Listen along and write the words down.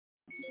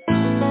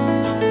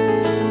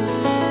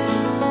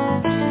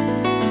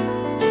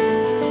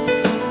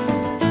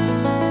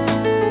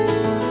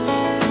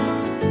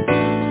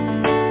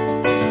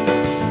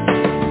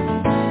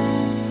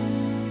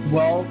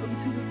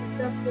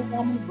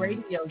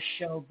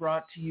show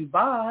brought to you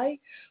by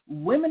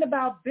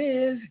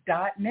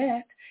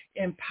womenaboutbiz.net,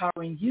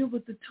 empowering you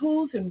with the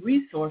tools and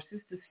resources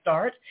to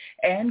start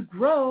and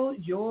grow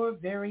your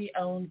very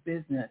own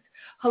business.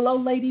 Hello,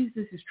 ladies.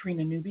 This is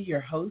Trina Newby,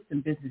 your host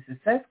and business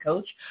success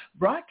coach,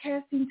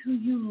 broadcasting to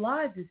you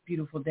live this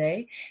beautiful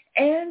day,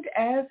 and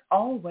as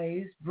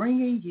always,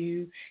 bringing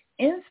you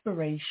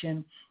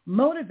inspiration,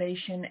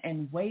 motivation,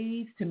 and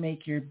ways to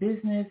make your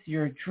business,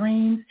 your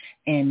dreams,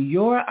 and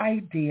your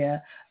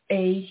idea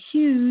a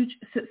huge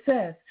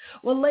success.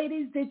 Well,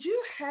 ladies, did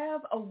you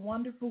have a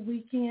wonderful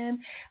weekend?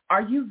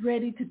 Are you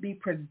ready to be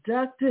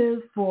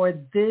productive for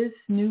this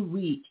new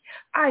week?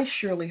 I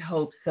surely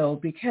hope so,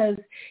 because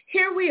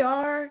here we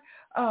are,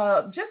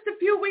 just a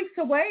few weeks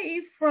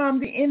away from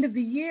the end of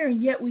the year,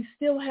 and yet we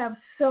still have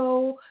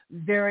so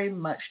very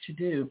much to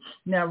do.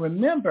 Now,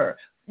 remember,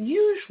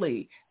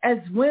 usually as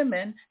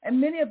women,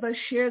 and many of us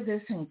share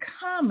this in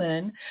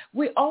common,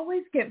 we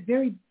always get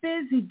very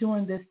busy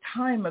during this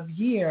time of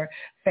year,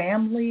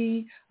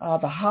 family,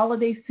 the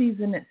holiday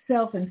season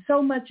itself, and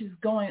so much is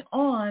going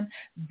on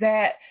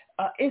that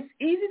it's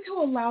easy to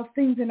allow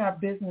things in our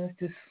business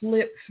to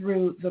slip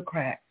through the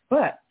cracks.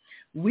 But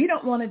we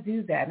don't want to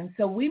do that. And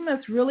so we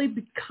must really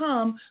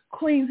become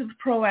queens of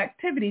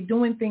proactivity,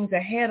 doing things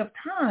ahead of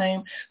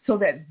time so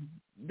that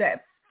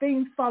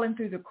things falling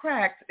through the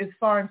cracks is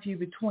far and few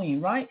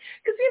between, right?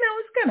 Because,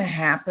 it's going to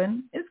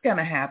happen. It's going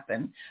to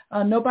happen.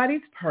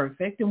 Nobody's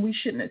perfect, and we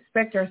shouldn't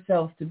expect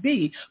ourselves to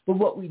be. But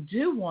what we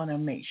do want to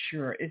make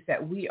sure is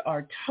that we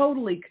are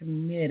totally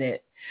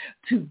committed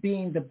to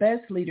being the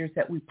best leaders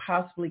that we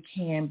possibly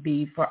can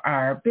be for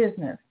our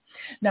business.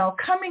 Now,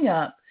 coming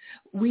up,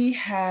 we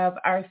have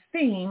our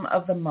theme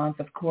of the month,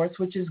 of course,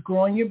 which is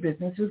growing your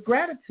business with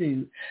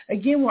gratitude.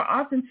 Again, we're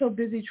often so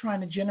busy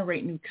trying to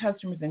generate new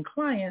customers and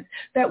clients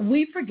that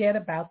we forget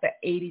about the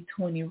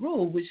 80-20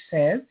 rule, which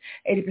says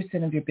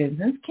 80% of your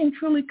business can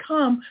truly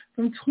come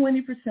from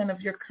 20% of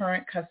your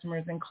current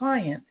customers and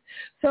clients.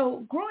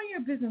 So growing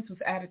your business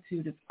with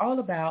attitude is all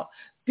about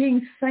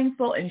being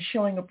thankful and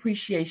showing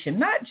appreciation,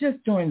 not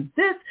just during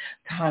this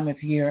time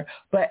of year,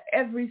 but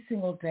every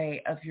single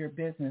day of your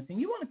business. And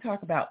you want to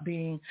talk about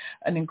being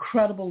an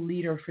incredible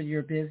leader for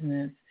your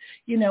business.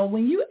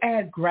 When you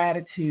add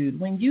gratitude,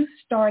 when you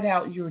start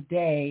out your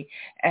day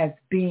as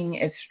being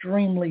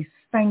extremely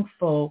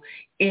thankful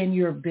in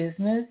your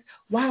business,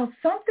 wow,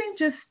 something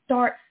just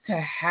starts to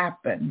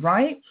happen,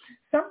 right?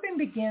 Something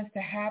begins to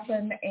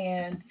happen,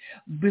 and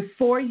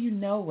before you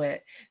know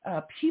it,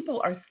 people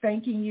are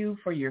thanking you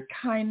for your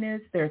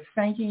kindness. They're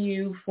thanking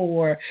you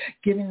for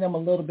giving them a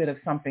little bit of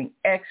something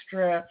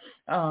extra,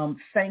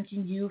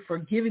 thanking you for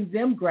giving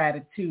them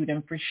gratitude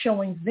and for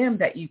showing them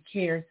that you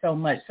care so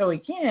much. So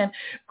again,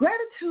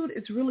 gratitude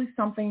is really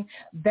something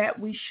that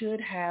we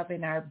should have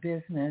in our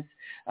business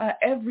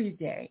every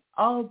day,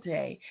 all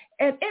day,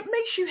 and it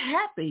makes you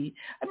happy.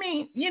 I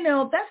mean,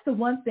 that's the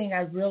one thing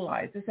I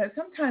realized is that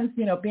sometimes,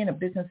 being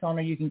a business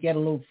owner, you can get a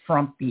little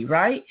frumpy,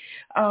 right?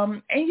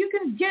 And you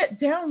can get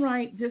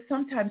downright just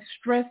sometimes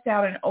stressed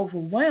out and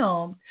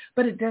overwhelmed,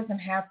 but it doesn't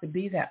have to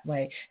be that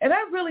way. And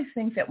I really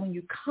think that when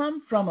you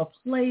come from a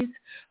place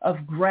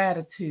of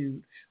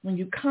gratitude, when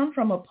you come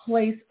from a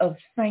place of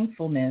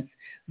thankfulness,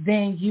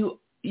 then you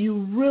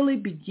really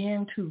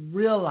begin to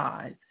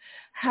realize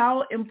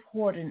how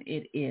important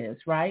it is,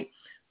 right,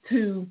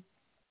 to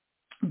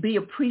be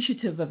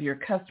appreciative of your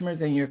customers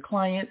and your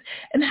clients,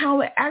 and how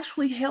it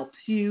actually helps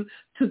you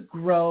to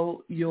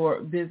grow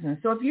your business.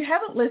 So if you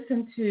haven't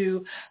listened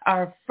to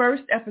our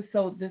first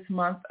episode this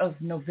month of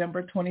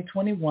November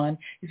 2021,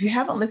 if you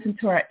haven't listened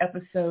to our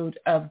episode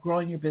of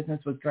Growing Your Business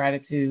with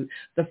Gratitude,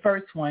 the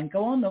first one,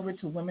 go on over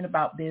to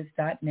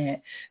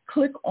womenaboutbiz.net,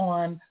 click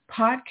on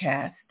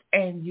podcast,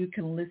 and you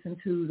can listen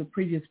to the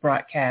previous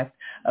broadcast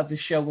of the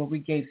show where we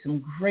gave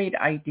some great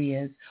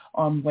ideas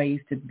on ways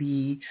to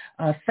be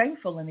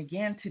thankful. And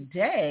again,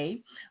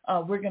 today,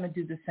 we're going to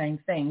do the same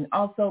thing.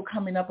 Also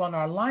coming up on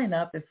our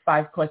lineup is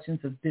 5 questions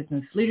of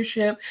business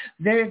leadership.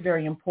 Very,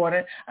 very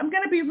important. I'm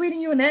going to be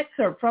reading you an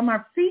excerpt from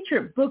our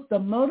featured book, The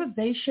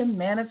Motivation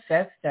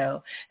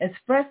Manifesto,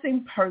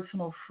 Expressing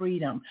Personal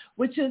Freedom,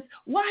 which is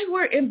why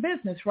we're in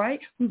business, right?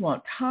 We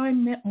want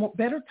time,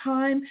 better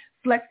time,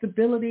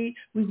 flexibility.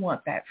 We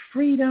want that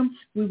freedom.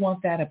 We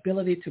want that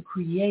ability to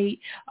create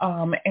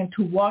and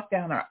to walk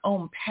down our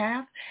own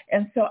path.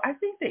 And so I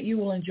think that you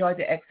will enjoy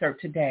the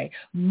excerpt today.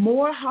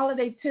 More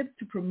holiday tips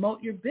to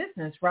promote your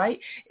business, right?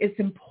 It's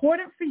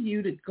important for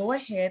you to go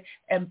ahead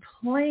and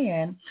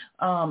plan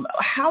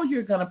how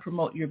you're going to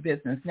promote your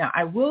business. Now,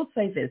 I will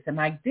say this, and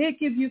I did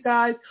give you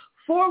guys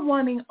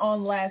forewarning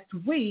on last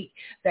week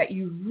that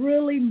you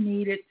really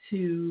needed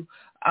to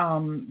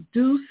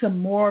do some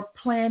more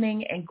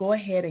planning and go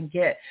ahead and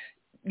get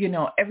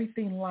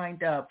everything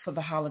lined up for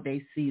the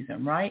holiday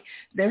season, right?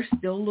 There's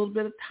still a little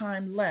bit of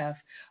time left.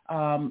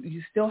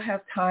 You still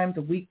have time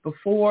the week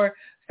before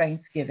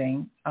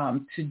Thanksgiving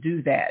to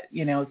do that,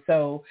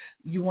 so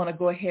you want to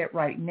go ahead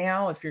right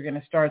now. If you're going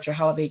to start your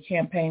holiday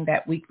campaign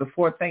that week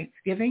before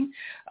Thanksgiving,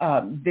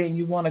 then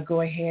you want to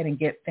go ahead and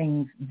get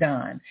things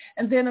done.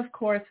 And then, of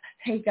course,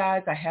 hey,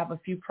 guys, I have a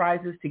few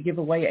prizes to give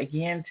away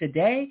again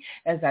today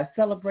as I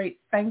celebrate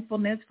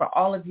thankfulness for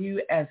all of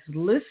you as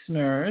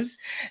listeners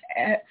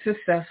at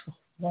Successful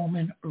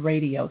Woman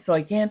Radio. So,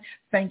 again,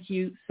 thank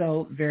you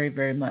so very,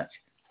 very much.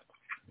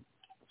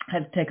 I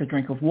had to take a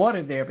drink of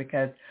water there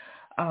because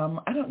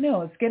I don't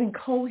know, it's getting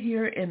cold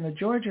here in the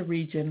Georgia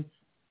region,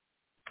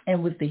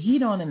 and with the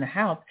heat on in the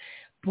house,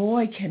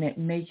 boy, can it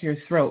make your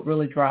throat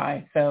really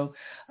dry. So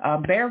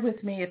bear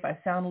with me if I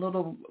sound a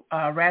little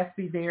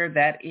raspy there.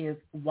 That is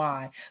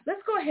why.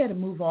 Let's go ahead and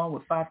move on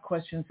with 5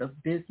 questions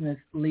of business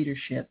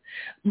leadership.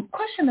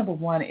 Question number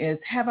 1 is,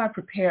 have I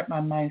prepared my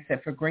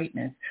mindset for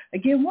greatness?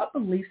 Again, what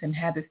beliefs and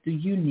habits do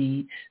you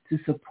need to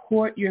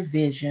support your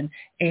vision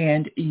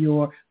and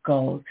your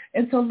goals?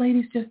 And so,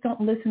 ladies, just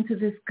don't listen to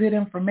this good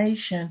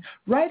information.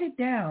 Write it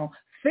down.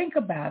 Think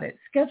about it.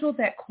 Schedule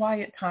that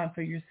quiet time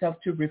for yourself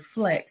to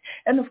reflect.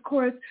 And, of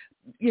course,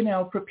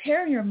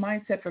 preparing your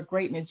mindset for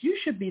greatness, you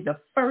should be the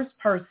first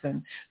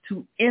person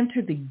to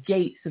enter the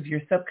gates of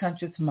your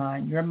subconscious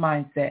mind, your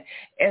mindset,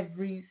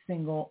 every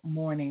single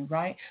morning,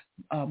 right?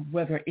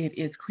 Whether it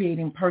is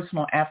creating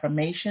personal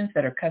affirmations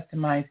that are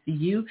customized to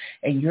you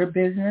and your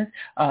business,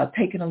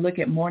 taking a look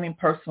at morning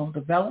personal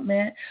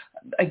development.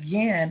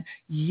 Again,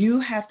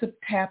 you have to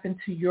tap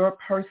into your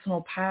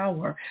personal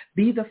power.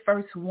 Be the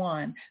first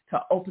one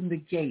to open the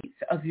gates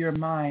of your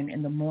mind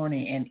in the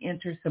morning and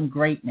enter some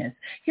greatness.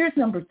 Here's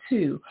number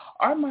 2.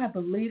 Are my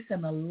beliefs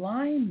in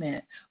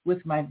alignment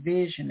with my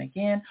vision?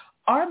 Again,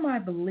 are my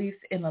beliefs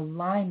in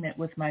alignment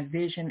with my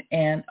vision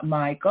and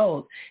my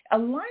goals?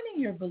 Aligning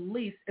your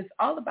beliefs is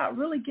all about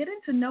really getting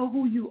to know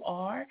who you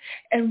are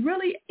and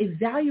really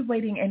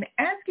evaluating and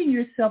asking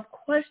yourself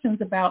questions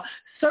about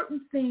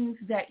certain things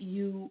that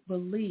you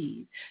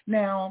believe.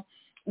 Now,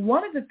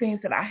 one of the things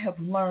that I have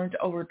learned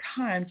over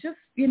time, just,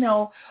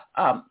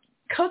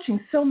 coaching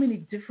so many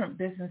different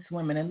business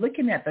women and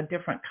looking at the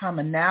different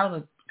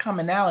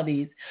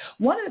commonalities,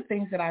 one of the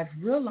things that I've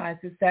realized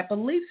is that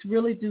beliefs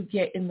really do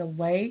get in the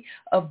way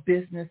of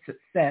business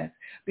success,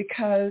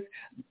 because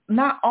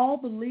not all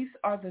beliefs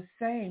are the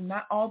same.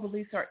 Not all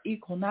beliefs are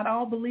equal. Not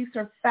all beliefs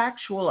are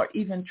factual or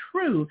even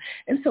true.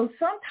 And so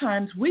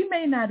sometimes we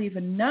may not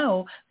even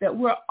know that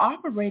we're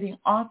operating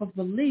off of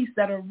beliefs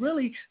that are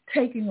really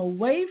taking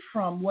away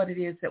from what it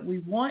is that we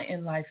want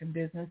in life and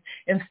business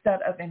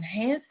instead of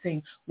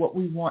enhancing what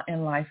we want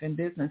in life and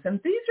business. And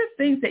these are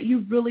things that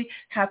you really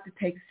have to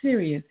take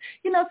serious.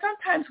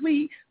 Sometimes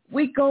we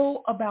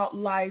go about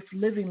life,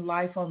 living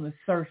life on the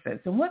surface.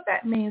 And what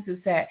that means is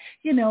that,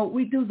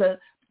 we do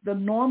the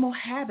normal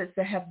habits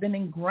that have been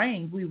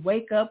ingrained. We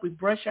wake up, we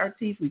brush our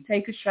teeth, we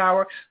take a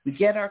shower, we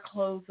get our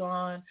clothes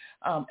on,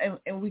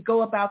 and we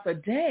go about the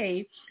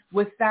day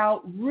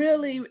without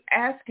really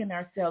asking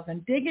ourselves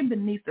and digging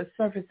beneath the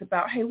surface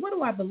about, hey, what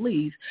do I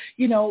believe?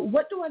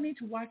 What do I need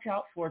to watch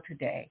out for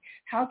today?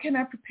 How can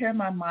I prepare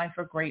my mind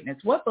for greatness?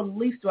 What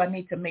beliefs do I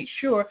need to make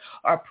sure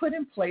are put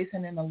in place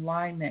and in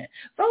alignment?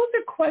 Those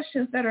are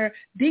questions that are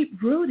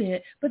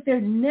deep-rooted, but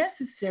they're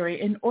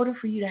necessary in order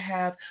for you to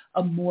have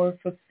a more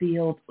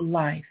fulfilled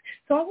life.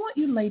 So I want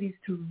you ladies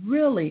to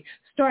really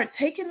start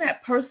taking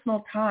that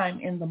personal time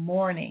in the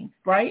morning,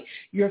 right?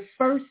 Your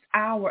first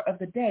hour of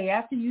the day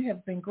after you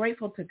have been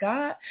grateful to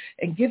God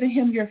and giving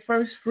him your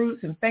first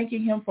fruits and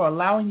thanking him for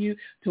allowing you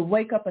to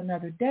wake up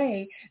another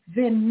day,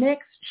 then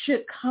next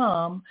should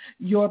come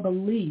your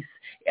beliefs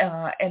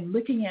and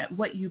looking at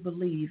what you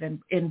believe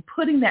and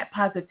putting that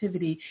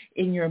positivity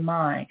in your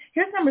mind.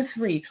 Here's number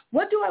 3.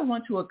 What do I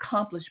want to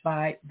accomplish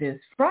by this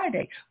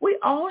Friday? We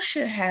all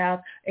should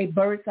have a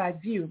bird's eye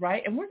view,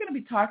 right? And we're going to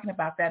be talking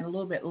about that a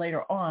little bit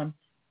later on,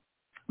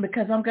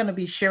 because I'm going to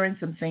be sharing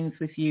some things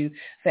with you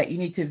that you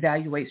need to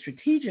evaluate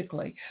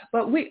strategically.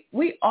 But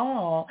we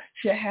all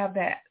should have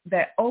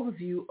that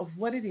overview of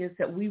what it is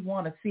that we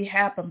want to see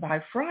happen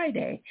by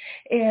Friday.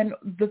 And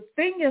the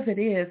thing of it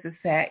is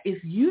that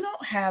if you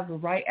don't have the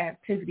right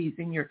activities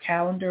in your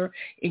calendar,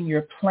 in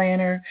your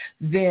planner,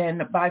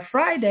 then by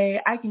Friday,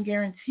 I can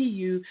guarantee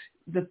you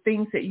the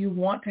things that you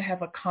want to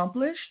have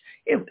accomplished,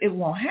 it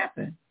won't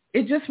happen.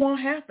 It just won't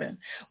happen.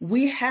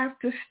 We have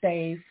to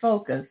stay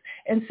focused.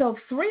 And so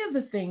 3 of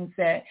the things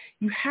that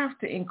you have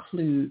to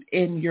include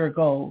in your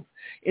goals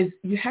is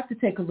you have to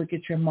take a look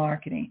at your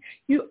marketing.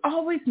 You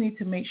always need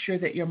to make sure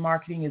that your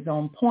marketing is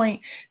on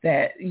point,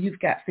 that you've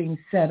got things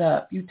set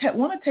up. You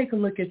want to take a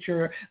look at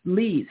your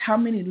leads. How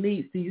many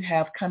leads do you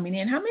have coming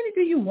in? How many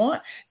do you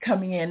want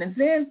coming in? And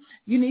then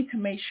you need to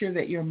make sure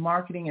that your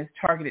marketing is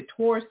targeted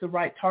towards the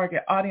right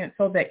target audience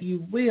so that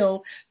you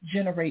will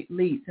generate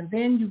leads. And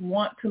then you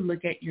want to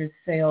look at your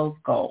sales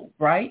goals,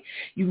 right?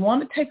 You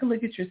want to take a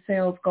look at your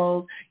sales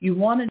goals. You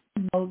want to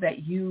know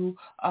that you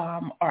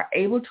are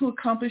able to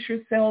accomplish your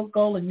sales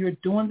goal and you're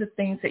doing the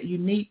things that you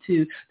need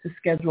to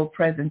schedule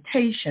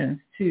presentations,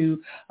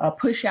 to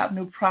push out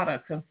new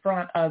products in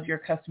front of your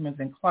customers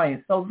and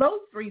clients. So those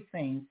three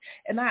things,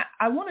 and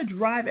I want to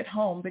drive it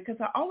home because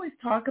I always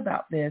talk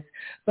about this,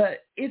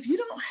 but if you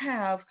don't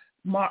have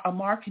a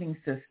marketing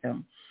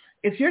system,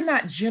 if you're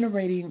not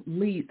generating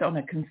leads on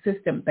a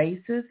consistent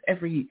basis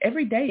every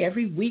day,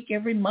 every week,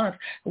 every month,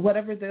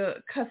 whatever the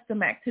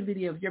custom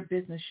activity of your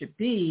business should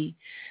be,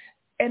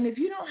 and if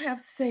you don't have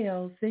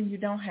sales, then you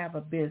don't have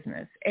a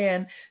business.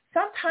 And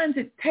sometimes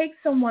it takes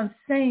someone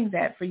saying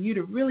that for you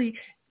to really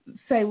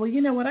say, well,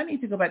 you know what, I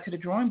need to go back to the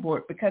drawing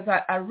board because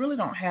I really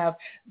don't have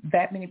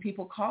that many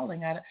people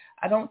calling.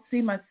 I don't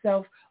see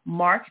myself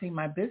marketing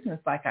my business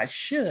like I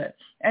should.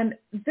 And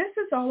this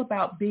is all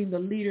about being the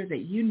leader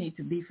that you need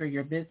to be for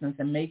your business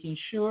and making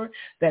sure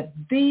that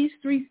these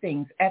three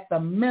things at the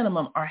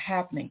minimum are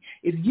happening.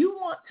 If you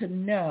want to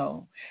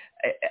know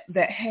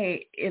that,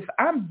 hey, if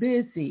I'm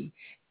busy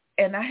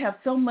and I have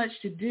so much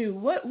to do,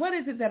 what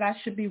is it that I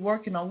should be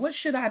working on? What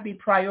should I be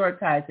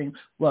prioritizing?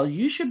 Well,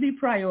 you should be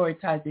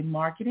prioritizing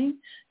marketing,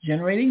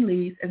 generating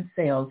leads, and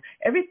sales.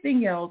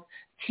 Everything else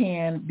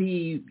can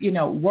be,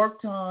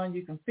 worked on.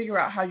 You can figure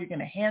out how you're going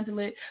to handle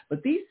it.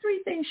 But these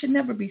three things should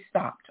never be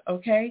stopped,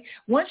 okay?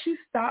 Once you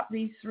stop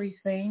these three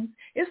things,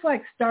 it's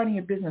like starting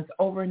a business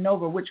over and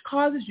over, which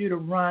causes you to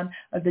run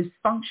a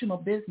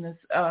dysfunctional business.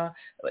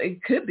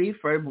 It could be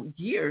for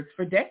years,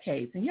 for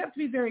decades. And you have to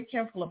be very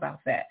careful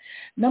about that.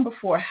 Number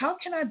 4, how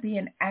can I be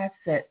an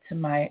asset to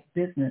my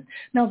business?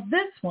 Now,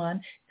 this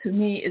one, to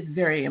me, is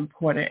very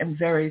important and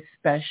very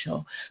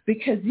special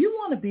because you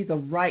want to be the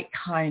right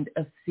kind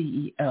of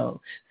CEO.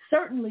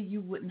 Certainly,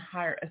 you wouldn't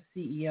hire a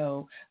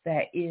CEO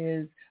that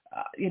is,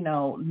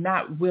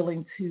 not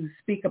willing to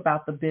speak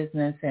about the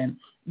business and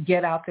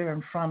get out there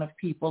in front of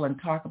people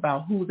and talk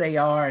about who they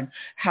are and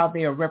how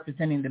they are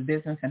representing the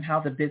business and how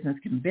the business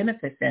can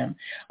benefit them.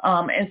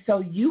 And so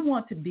you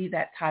want to be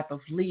that type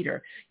of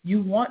leader.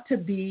 You want to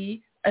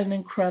be an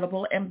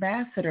incredible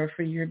ambassador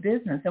for your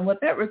business. And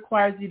what that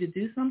requires you to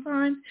do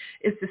sometimes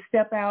is to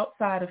step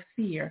outside of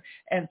fear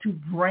and to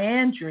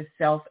brand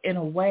yourself in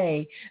a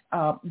way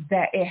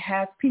that it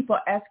has people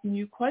asking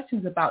you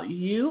questions about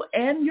you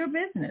and your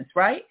business,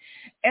 right?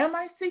 Am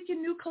I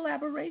seeking new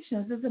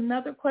collaborations? Is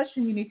another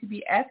question you need to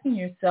be asking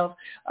yourself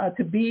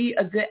to be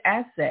a good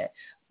asset.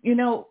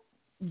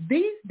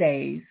 These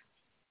days,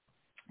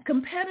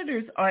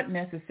 competitors aren't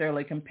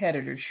necessarily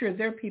competitors. Sure,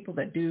 there are people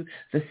that do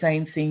the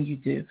same thing you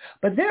do,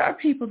 but there are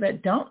people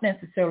that don't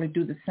necessarily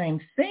do the same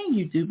thing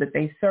you do, but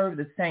they serve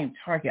the same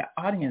target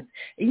audience.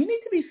 And you need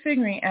to be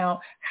figuring out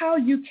how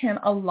you can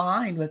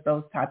align with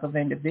those type of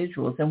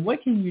individuals and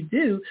what can you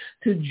do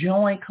to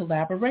join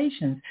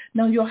collaborations.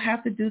 Now, you'll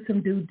have to do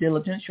some due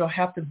diligence. You'll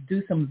have to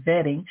do some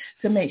vetting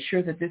to make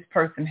sure that this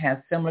person has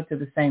similar to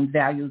the same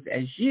values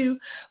as you,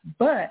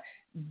 but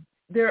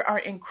there are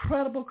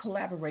incredible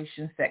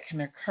collaborations that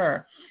can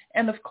occur.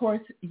 And of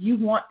course, you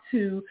want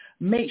to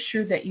make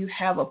sure that you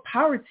have a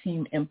power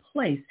team in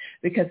place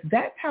because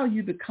that's how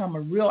you become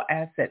a real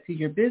asset to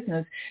your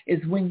business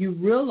is when you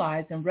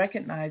realize and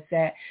recognize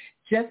that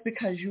just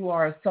because you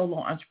are a solo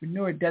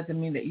entrepreneur doesn't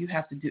mean that you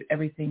have to do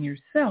everything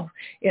yourself.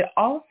 It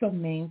also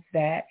means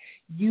that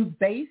you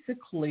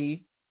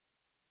basically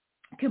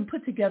can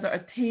put together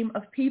a team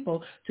of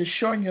people to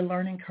shorten your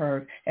learning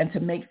curve and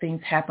to make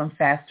things happen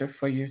faster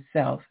for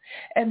yourself.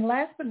 And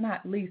last but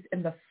not least,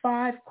 in the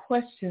 5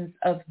 questions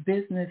of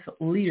business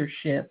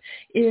leadership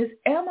is,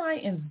 am I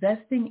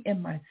investing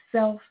in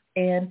myself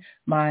and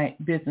my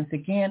business?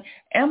 Again,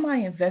 am I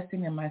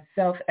investing in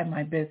myself and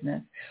my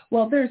business?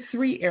 Well, there's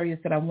 3 areas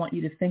that I want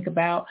you to think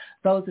about.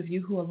 Those of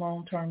you who are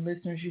long-term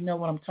listeners, you know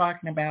what I'm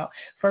talking about.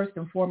 First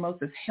and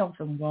foremost is health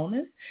and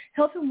wellness.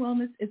 Health and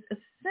wellness is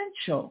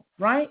essential,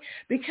 right?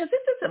 Because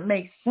it doesn't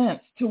make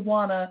sense to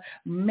want to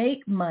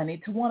make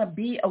money, to want to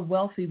be a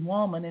wealthy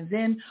woman, and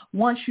then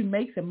once you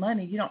make the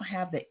money, you don't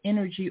have the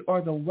energy or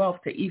the wealth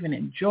to even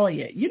enjoy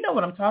it. You know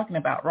what I'm talking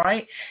about,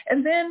 right?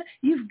 And then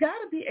you've got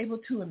to be able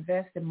to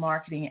invest in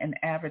marketing and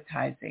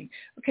advertising.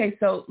 Okay,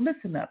 so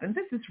listen up, and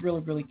this is really,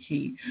 really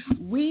key.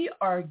 We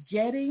are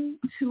getting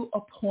to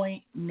a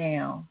point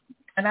now,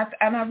 and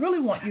I really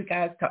want you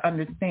guys to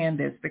understand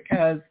this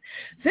because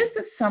this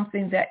is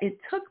something that it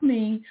took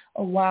me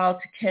a while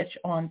to catch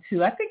on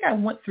to. I think I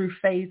went through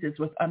phases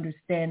with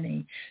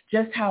understanding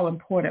just how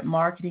important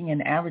marketing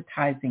and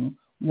advertising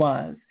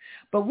was.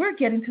 But we're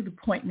getting to the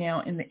point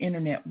now in the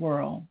internet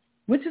world,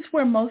 which is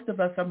where most of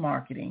us are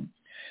marketing,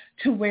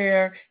 to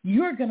where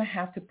you're going to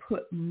have to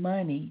put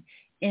money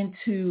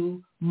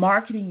into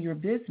marketing your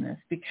business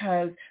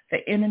because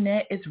the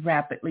internet is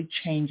rapidly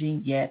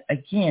changing yet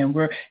again.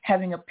 We're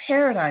having a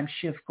paradigm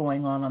shift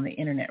going on the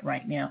internet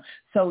right now.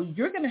 So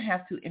you're going to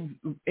have to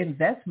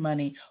invest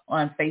money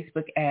on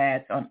Facebook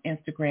ads, on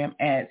Instagram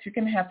ads. You're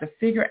going to have to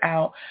figure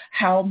out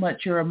how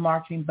much your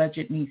marketing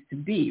budget needs to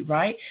be,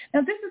 right?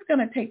 Now, this is going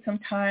to take some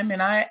time,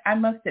 and I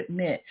must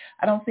admit,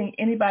 I don't think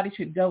anybody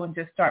should go and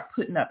just start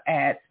putting up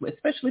ads,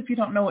 especially if you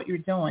don't know what you're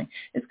doing.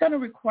 It's going to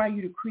require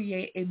you to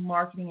create a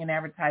marketing and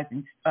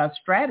advertising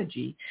strategy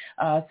strategy.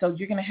 So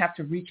you're going to have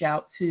to reach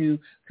out to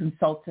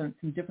consultants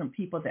and different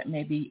people that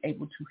may be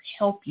able to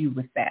help you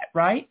with that,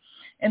 right?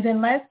 And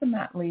then last but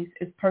not least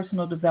is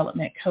personal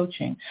development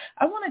coaching.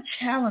 I want to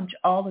challenge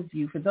all of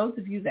you, for those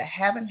of you that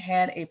haven't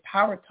had a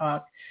Power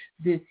Talk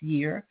this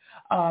year,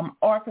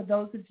 or for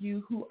those of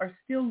you who are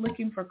still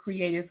looking for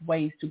creative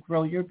ways to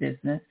grow your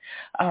business,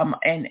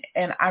 and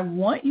I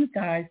want you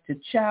guys to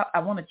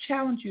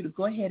challenge you to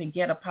go ahead and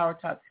get a Power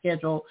Talk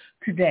schedule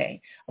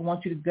today. I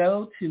want you to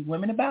go to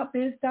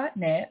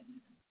womenaboutbiz.net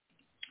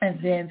and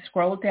then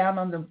scroll down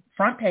on the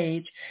front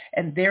page,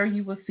 and there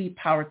you will see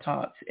Power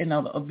Talks, and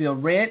it'll be a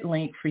red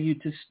link for you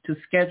to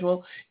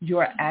schedule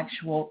your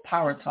actual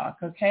Power Talk,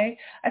 okay?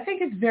 I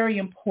think it's very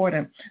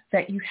important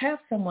that you have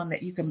someone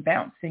that you can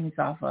bounce things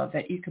off of,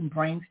 that you can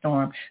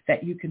brainstorm,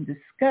 that you can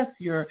discuss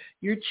your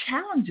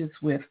challenges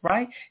with,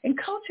 right? And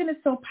coaching is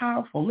so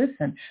powerful.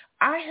 Listen,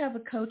 I have a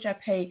coach. I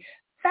pay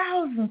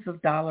thousands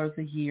of dollars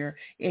a year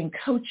in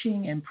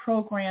coaching and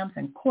programs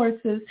and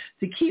courses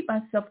to keep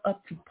myself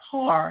up to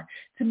par,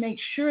 to make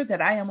sure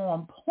that I am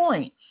on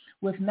point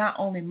with not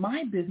only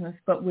my business,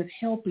 but with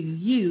helping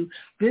you,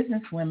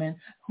 business women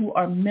who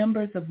are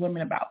members of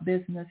Women About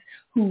Business,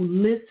 who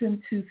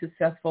listen to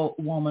Successful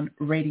Woman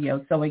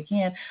Radio. So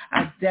again,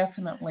 I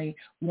definitely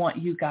want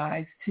you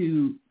guys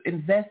to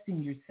invest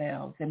in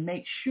yourselves and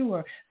make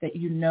sure that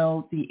you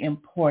know the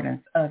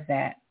importance of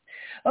that.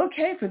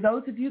 Okay, for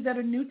those of you that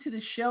are new to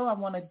the show, I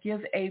want to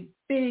give a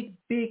big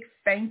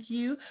thank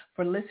you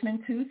for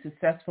listening to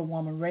Successful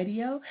Woman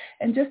Radio.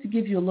 And just to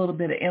give you a little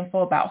bit of info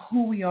about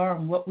who we are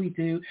and what we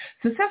do,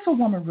 Successful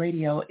Woman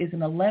Radio is an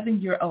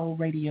 11-year-old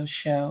radio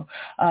show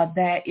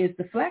that is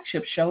the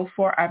flagship show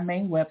for our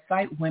main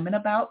website,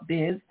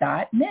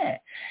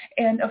 womenaboutbiz.net.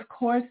 And of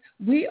course,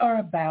 we are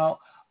about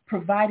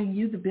providing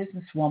you, the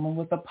businesswoman,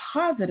 with a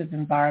positive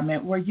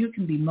environment where you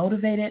can be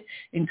motivated,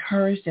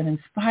 encouraged, and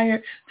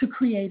inspired to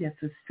create a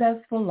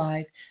successful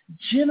life,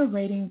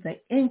 generating the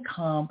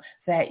income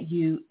that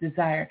you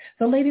desire.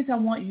 So, ladies, I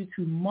want you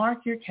to mark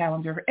your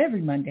calendar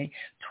every Monday,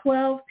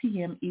 12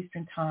 p.m.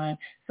 Eastern Time,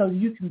 so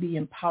you can be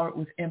empowered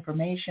with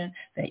information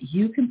that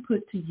you can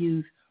put to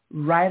use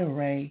right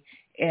away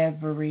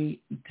every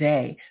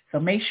day. So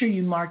make sure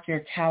you mark your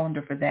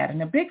calendar for that.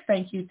 And a big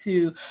thank you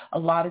to a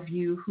lot of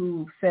you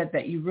who said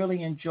that you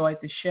really enjoyed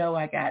the show.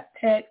 I got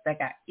texts, I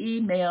got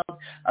emails.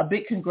 A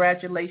big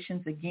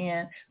congratulations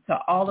again to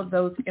all of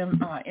those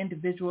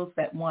individuals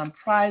that won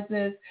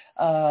prizes.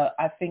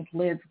 I think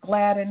Liz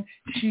Gladden,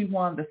 she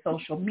won the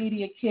social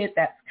media kit.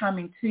 That's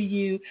coming to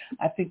you.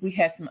 I think we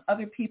had some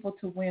other people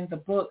to win the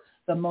book,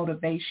 The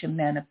Motivation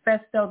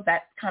Manifesto.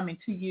 That's coming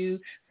to you.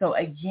 So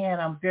again,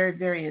 I'm very,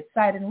 very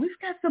excited. And we've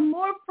got some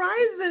more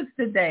prizes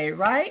today,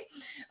 right?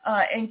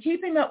 And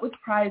keeping up with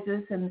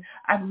prizes, and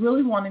I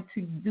really wanted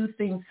to do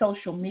things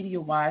social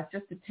media-wise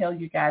just to tell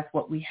you guys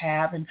what we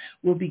have, and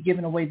we'll be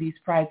giving away these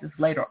prizes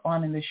later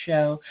on in the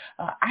show.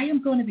 I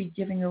am going to be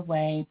giving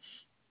away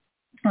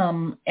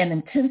an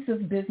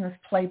intensive business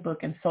playbook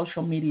and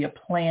social media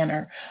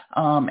planner.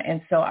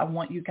 And so I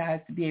want you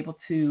guys to be able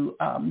to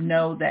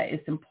know that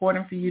it's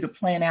important for you to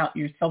plan out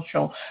your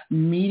social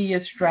media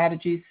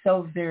strategies.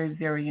 So very,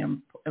 very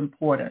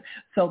important.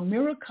 So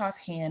Mira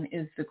Kaufhan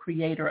is the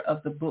creator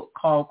of the book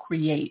called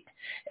Create,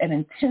 an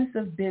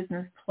intensive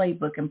business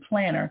playbook and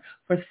planner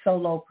for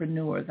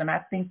solopreneurs. And I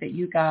think that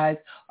you guys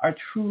are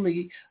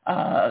truly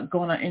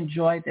going to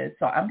enjoy this.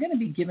 So I'm going to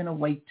be giving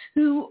away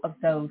 2 of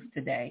those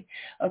today.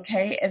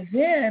 Okay. And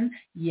then,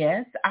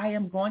 yes, I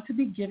am going to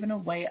be giving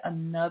away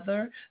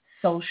another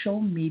social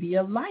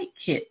media light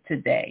kit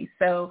today.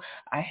 So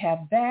I have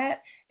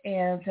that.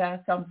 And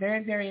so I'm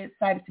very, very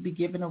excited to be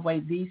giving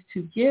away these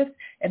 2 gifts.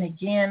 And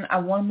again, I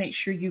want to make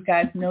sure you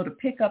guys know to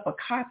pick up a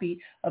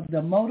copy of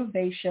the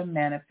Motivation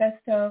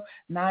Manifesto,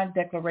 9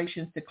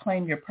 Declarations to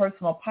Claim Your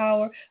Personal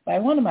Power, by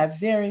one of my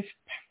very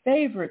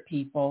favorite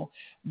people,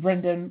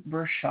 Brendan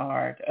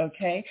Burchard.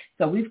 Okay,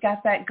 so we've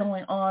got that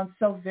going on.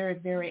 So very,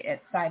 very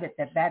excited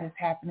that that is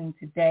happening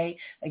today.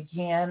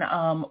 Again,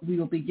 we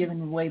will be giving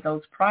away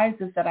those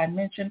prizes that I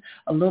mentioned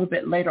a little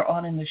bit later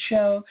on in the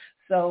show.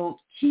 So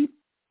keep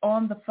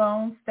on the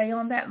phone, stay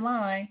on that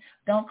line.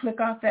 Don't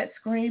click off that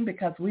screen,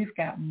 because we've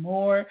got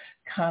more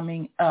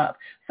coming up.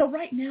 So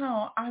right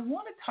now, I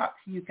want to talk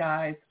to you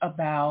guys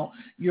about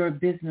your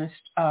business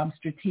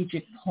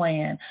strategic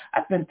plan.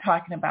 I've been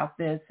talking about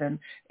this and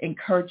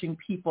encouraging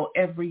people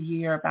every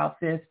year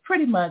about this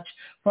pretty much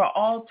for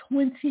all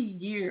 20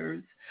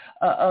 years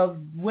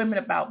of Women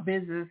About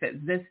Business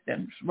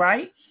existence,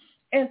 right?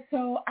 And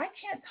so I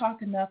can't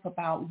talk enough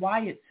about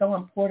why it's so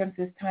important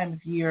this time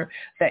of year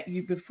that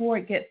you, before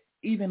it gets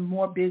even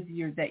more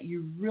busier, that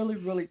you really,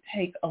 really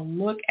take a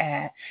look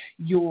at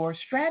your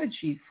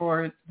strategy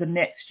for the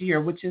next year,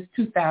 which is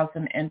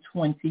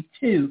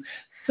 2022.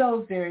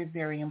 so very,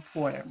 very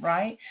important,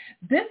 right?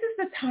 This is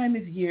the time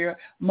of year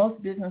most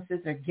businesses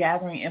are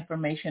gathering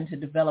information to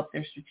develop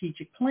their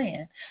strategic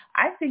plan.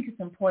 I think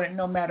it's important,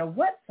 no matter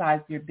what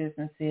size your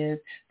business is,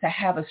 to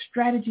have a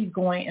strategy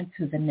going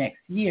into the next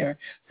year.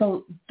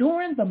 So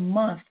during the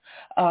month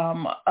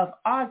of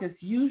August,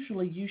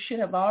 usually you should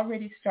have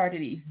already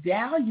started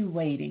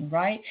evaluating,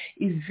 right?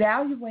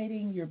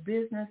 Evaluating your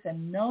business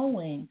and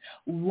knowing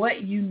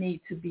what you need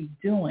to be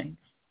doing.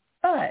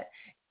 But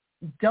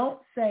don't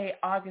say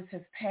August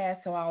has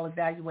passed, so I'll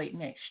evaluate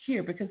next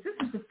year, because this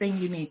is the thing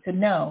you need to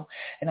know.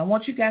 And I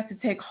want you guys to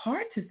take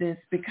heart to this,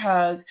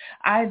 because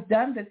I've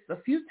done this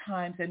a few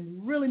times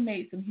and really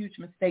made some huge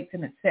mistakes,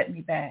 and it set me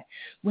back.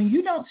 When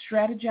you don't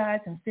strategize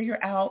and figure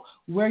out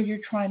where you're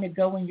trying to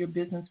go in your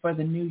business for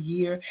the new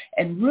year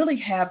and really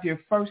have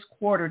your first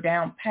quarter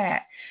down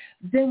pat,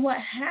 then what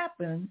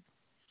happens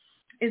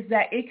is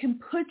that it can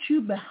put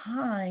you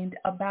behind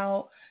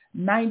about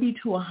 90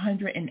 to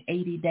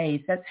 180 days.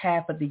 That's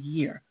half of the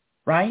year,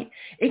 right?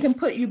 It can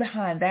put you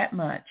behind that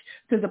much,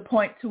 to the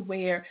point to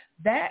where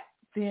that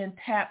then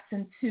taps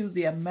into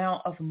the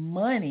amount of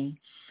money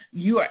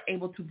you are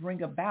able to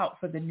bring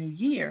about for the new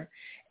year.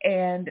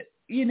 And,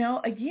 you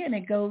know, again,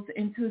 it goes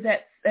into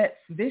that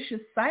vicious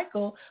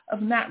cycle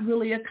of not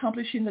really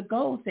accomplishing the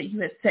goals that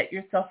you had set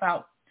yourself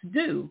out to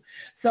do.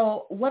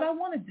 So what I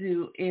want to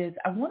do is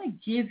I want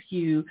to give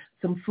you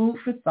some food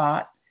for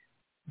thought.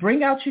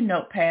 Bring out your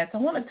notepads. I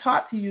want to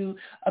talk to you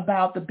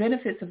about the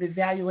benefits of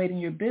evaluating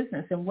your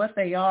business and what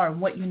they are and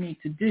what you need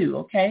to do,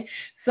 okay?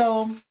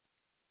 So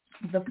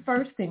the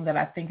first thing that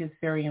I think is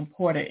very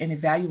important in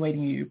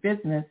evaluating your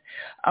business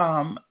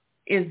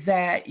is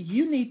that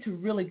you need to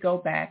really go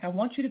back. I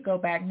want you to go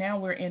back. Now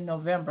we're in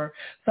November,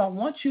 so I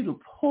want you to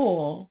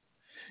pull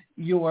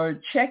your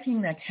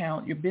checking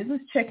account, your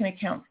business checking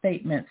account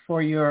statements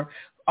for your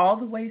all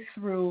the way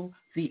through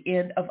the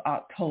end of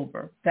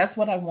October. That's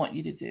what I want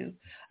you to do.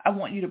 I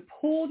want you to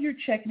pull your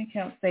checking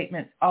account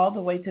statements all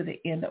the way to the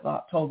end of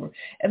October.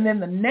 And then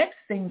the next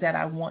thing that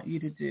I want you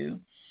to do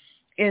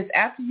is,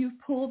 after you've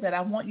pulled that,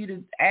 I want you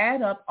to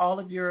add up all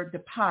of your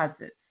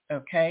deposits,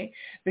 okay?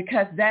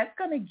 Because that's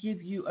going to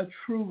give you a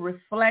true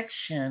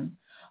reflection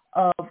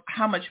of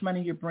how much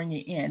money you're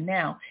bringing in.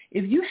 Now,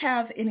 if you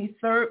have any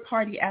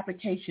third-party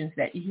applications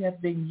that you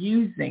have been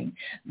using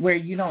where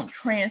you don't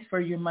transfer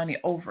your money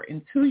over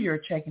into your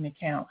checking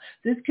account,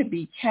 this could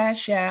be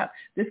Cash App,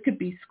 this could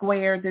be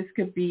Square, this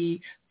could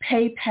be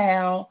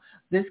PayPal,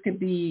 this could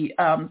be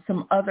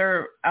some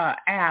other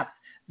apps,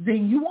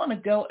 then you want to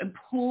go and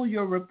pull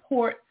your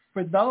report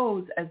for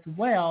those as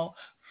well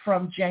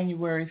from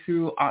January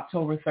through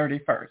October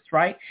 31st,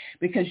 right?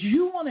 Because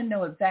you want to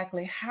know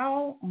exactly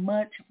how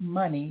much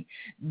money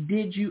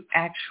did you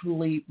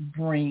actually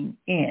bring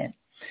in.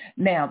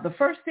 Now, the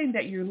first thing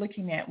that you're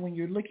looking at when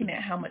you're looking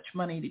at how much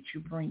money that you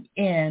bring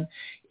in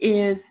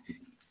is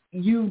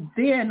you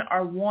then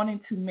are wanting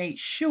to make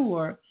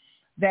sure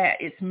that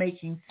it's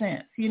making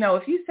sense. You know,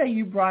 if you say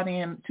you brought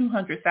in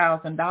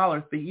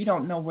 $200,000, but you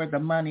don't know where the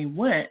money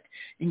went,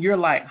 and you're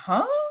like,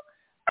 huh?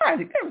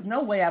 There was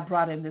no way I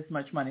brought in this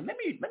much money. Let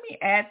me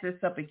add this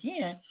up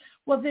again.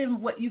 Well,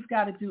 then what you've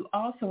got to do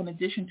also, in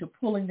addition to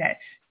pulling that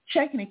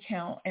checking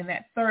account and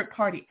that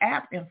third-party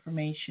app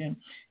information,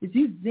 is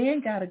you then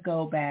got to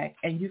go back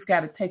and you've got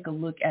to take a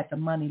look at the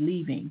money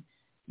leaving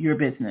your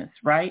business,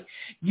 right?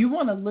 You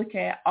want to look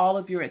at all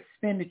of your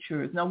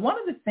expenditures. Now, one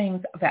of the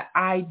things that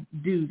I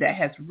do that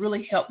has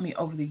really helped me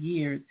over the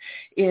years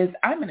is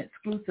I'm an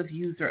exclusive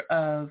user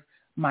of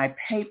my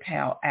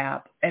PayPal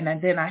app, and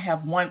then I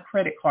have one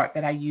credit card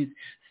that I use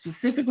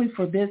specifically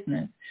for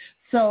business.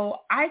 So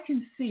I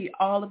can see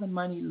all of the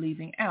money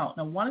leaving out.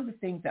 Now, one of the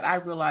things that I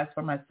realized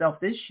for myself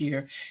this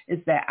year is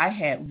that I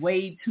had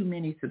way too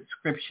many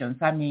subscriptions.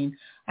 I mean,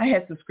 I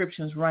had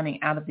subscriptions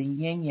running out of the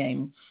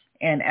yin-yang,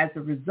 and as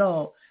a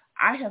result,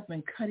 I have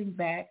been cutting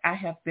back. I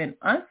have been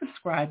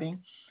unsubscribing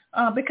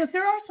because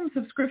there are some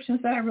subscriptions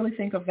that I really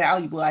think are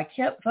valuable. I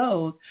kept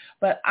those,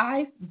 but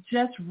I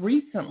just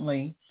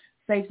recently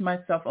saved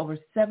myself over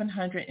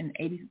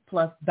 $780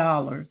 plus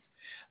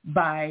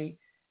by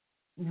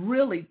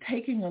really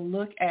taking a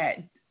look at,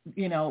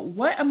 you know,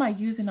 what am I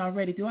using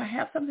already? Do I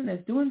have something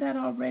that's doing that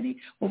already?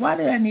 Well, why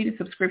did I need a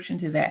subscription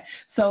to that?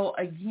 So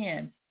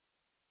again,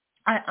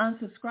 I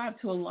unsubscribed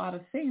to a lot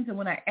of things, and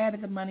when I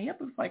added the money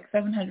up, it was like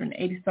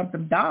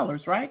 $780-something,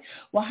 right?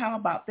 Well, how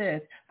about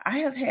this? I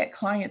have had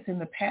clients in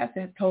the past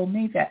that told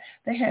me that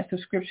they had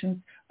subscriptions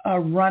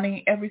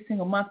running every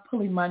single month,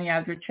 pulling money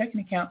out of their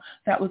checking account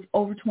that was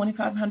over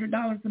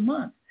 $2,500 a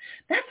month.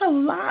 That's a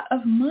lot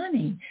of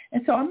money.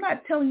 And so I'm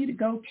not telling you to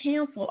go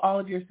cancel all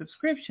of your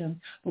subscriptions,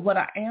 but what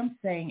I am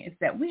saying is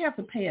that we have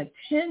to pay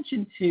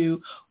attention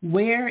to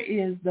where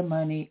is the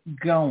money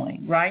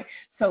going, right?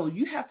 So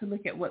you have to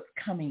look at what's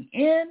coming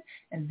in,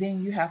 and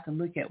then you have to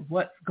look at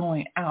what's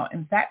going out.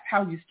 And that's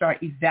how you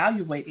start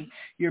evaluating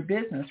your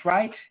business,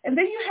 right? And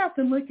then you have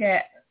to look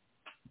at,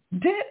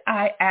 did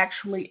I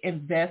actually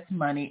invest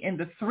money in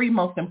the three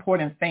most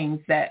important things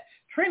that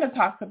Trina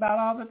talks about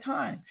all the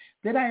time.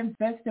 Did I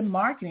invest in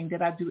marketing?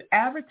 Did I do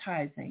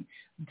advertising?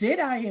 Did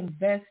I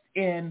invest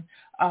in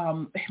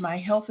my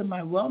health and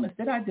my wellness?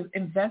 Did I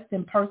invest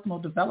in personal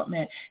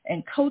development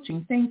and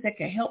coaching, things that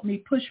can help me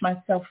push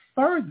myself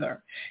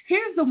further?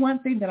 Here's the one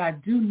thing that I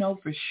do know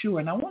for sure,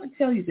 and I want to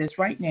tell you this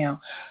right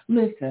now.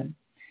 Listen,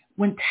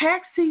 when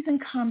tax season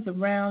comes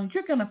around,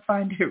 you're going to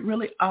find it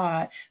really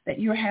odd that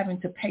you're having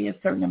to pay a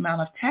certain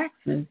amount of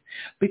taxes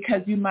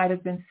because you might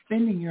have been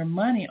spending your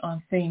money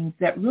on things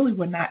that really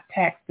were not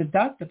tax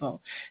deductible.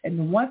 And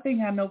the one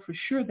thing I know for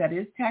sure that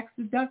is tax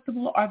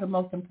deductible are the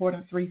most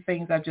important three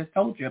things I just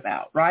told you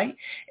about, right?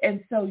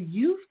 And so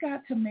you've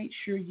got to make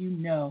sure you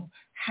know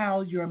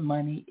how your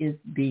money is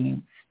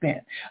being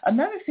spent.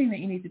 Another thing that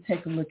you need to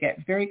take a look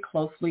at very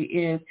closely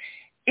is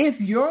if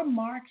your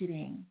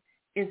marketing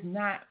is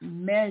not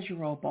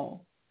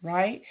measurable,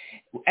 right?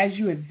 As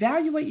you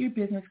evaluate your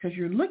business, because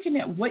you're looking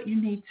at what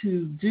you need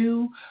to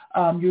do,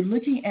 you're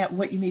looking at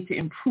what you need to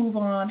improve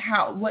on,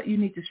 what you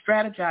need to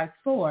strategize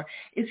for.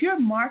 If your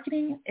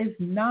marketing is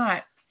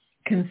not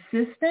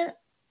consistent,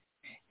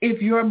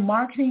 if your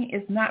marketing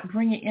is not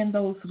bringing in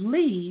those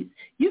leads,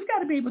 you've got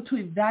to be able to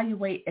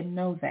evaluate and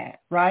know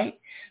that, right?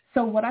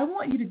 So what I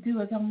want you to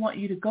do is I want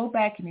you to go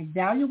back and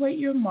evaluate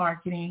your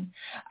marketing.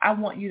 I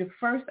want you to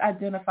first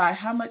identify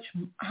how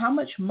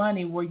much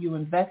money were you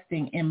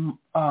investing in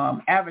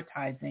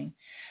advertising.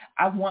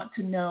 I want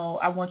you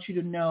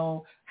to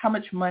know how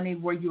much money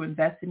were you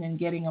investing in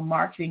getting a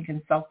marketing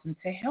consultant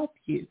to help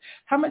you?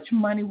 How much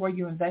money were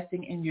you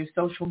investing in your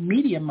social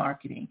media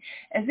marketing?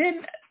 And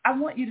then I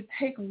want you to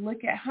take a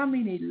look at how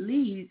many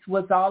leads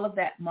was all of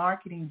that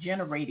marketing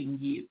generating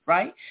you,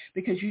 right?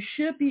 Because you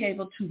should be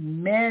able to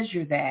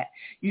measure that.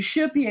 You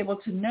should be able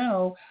to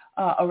know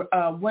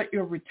what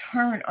your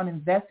return on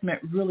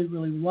investment really,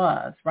 really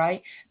was,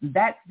 right?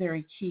 That's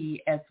very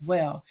key as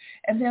well.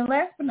 And then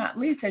last but not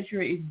least, as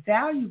you're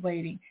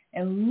evaluating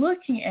and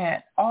looking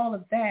at all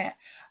of that,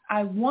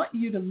 I want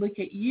you to look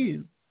at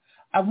you.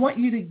 I want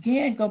you to,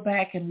 again, go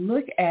back and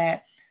look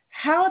at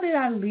how did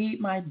I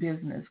lead my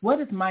business? What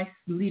is my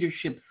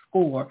leadership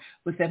score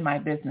within my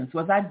business?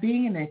 Was I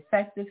being an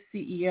effective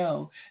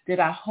CEO? Did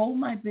I hold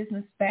my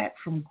business back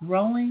from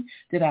growing?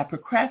 Did I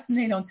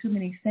procrastinate on too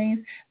many things?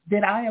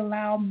 Did I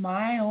allow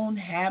my own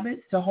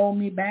habits to hold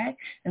me back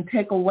and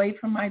take away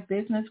from my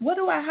business?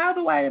 How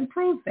do I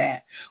improve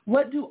that?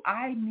 What do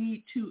I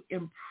need to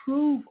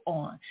improve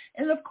on?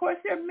 And of course,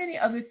 there are many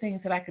other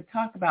things that I could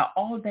talk about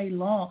all day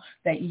long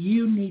that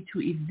you need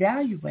to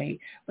evaluate.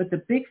 But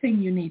the big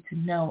thing you need to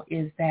know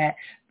is that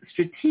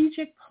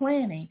strategic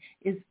planning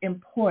is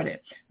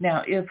important.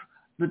 Now, if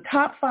the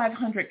top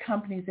 500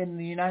 companies in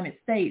the United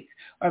States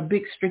are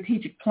big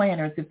strategic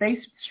planners, if they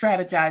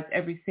strategize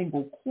every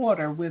single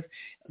quarter with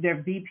their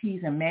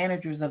VPs and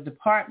managers of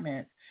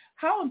departments,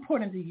 how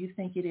important do you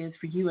think it is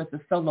for you as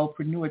a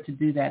solopreneur to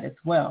do that as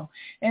well?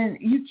 And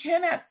you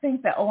cannot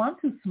think that, I'm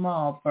too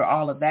small for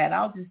all of that.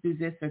 I'll just do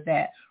this or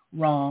that.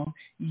 Wrong.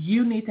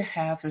 You need to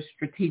have a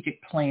strategic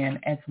plan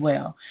as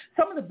well.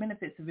 Some of the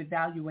benefits of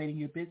evaluating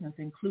your business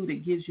include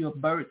it gives you a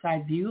bird's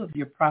eye view of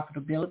your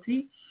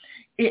profitability.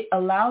 It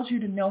allows you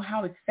to know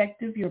how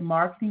effective your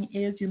marketing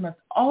is. You must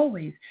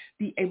always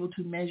be able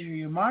to measure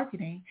your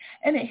marketing,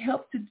 and it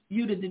helps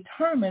you to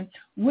determine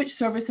which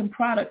service and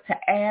product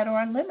to add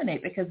or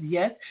eliminate because,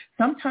 yes,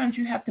 sometimes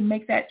you have to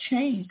make that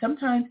change.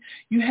 Sometimes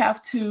you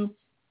have to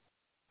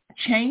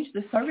change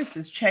the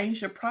services,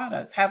 change your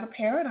products, have a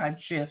paradigm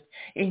shift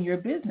in your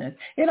business.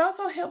 It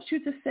also helps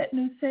you to set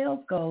new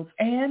sales goals,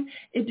 and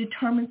it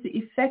determines the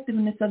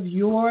effectiveness of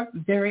your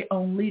very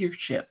own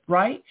leadership,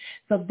 right?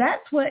 So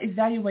that's what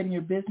evaluating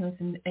your business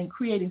and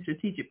creating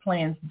strategic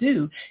plans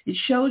do. It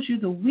shows you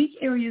the weak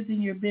areas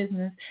in your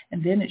business,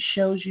 and then it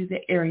shows you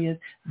the areas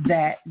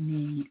that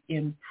need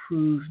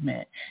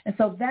improvement. And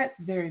so that's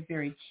very,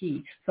 very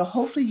key. So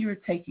hopefully you're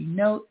taking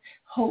notes.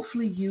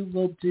 Hopefully you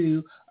will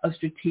do a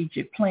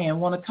strategic plan.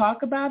 Want to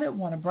talk about it?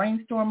 Want to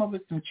brainstorm over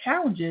some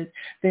challenges?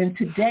 Then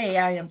today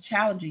I am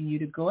challenging you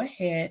to go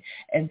ahead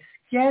and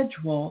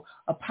schedule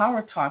a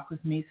power talk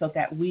with me so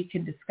that we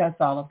can discuss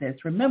all of this.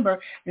 Remember,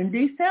 in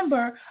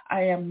December,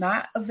 I am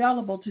not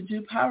available to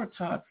do power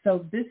talk.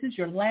 So this is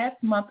your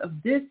last month of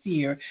this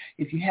year,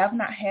 if you have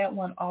not had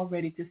one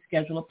already, to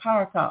schedule a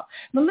power talk.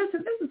 Now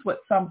listen, this is what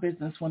some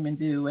business women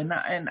do. And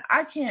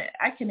I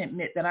can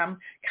admit that I'm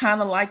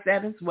kind of like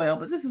that as well,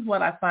 but this is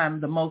what I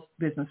find the most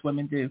business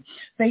women do.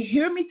 They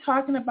hear me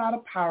talking about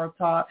a power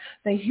talk.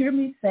 They hear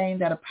me saying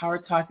that a power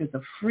talk is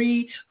a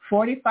free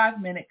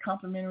 45-minute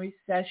complimentary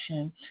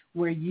session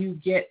where you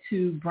get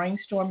to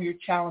brainstorm your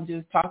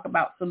challenges, talk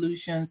about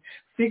solutions,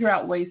 figure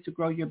out ways to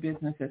grow your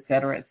business, et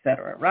cetera,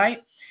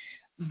 right?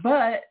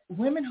 But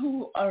women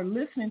who are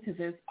listening to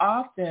this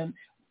often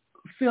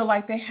feel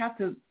like they have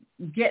to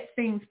get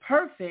things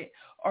perfect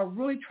or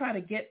really try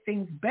to get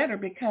things better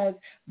because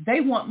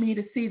they want me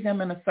to see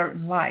them in a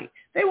certain light.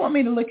 They want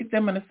me to look at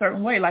them in a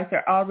certain way, like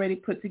they're already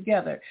put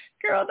together.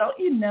 Girl, don't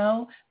you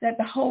know that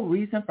the whole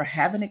reason for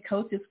having a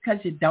coach is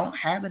because you don't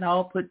have it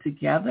all put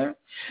together?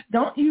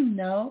 Don't you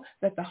know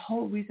that the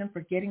whole reason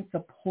for getting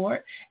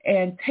support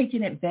and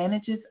taking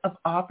advantages of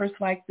offers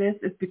like this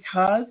is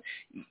because,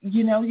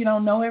 you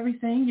don't know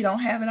everything. You don't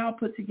have it all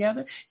put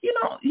together. You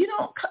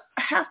don't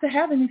have to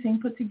have anything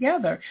put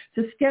together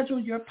to schedule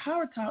your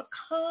Power Talk.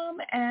 Come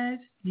as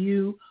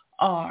you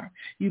are.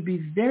 You'll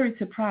be very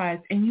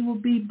surprised, and you will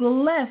be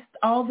blessed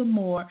all the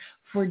more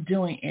for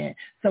doing it.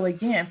 So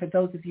again, for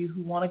those of you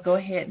who want to go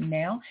ahead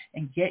now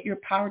and get your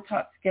Power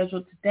Talk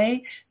scheduled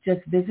today,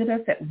 just visit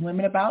us at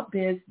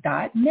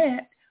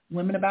womenaboutbiz.net.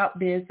 Women About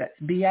Biz, that's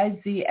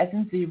B-I-Z as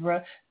in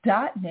zebra,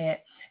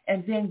 .net,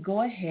 and then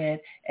go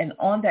ahead and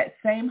on that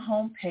same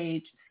home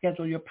page,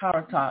 schedule your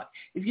Power Talk.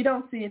 If you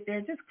don't see it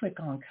there, just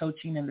click on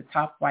coaching in the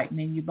top right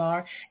menu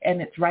bar,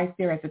 and it's right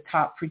there at the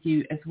top for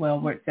you as well,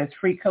 where it says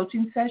free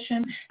coaching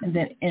session, and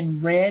then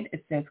in red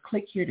it says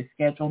click here to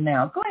schedule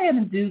now. Go ahead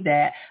and do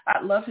that.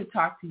 I'd love to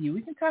talk to you.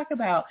 We can talk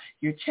about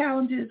your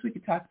challenges. We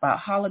can talk about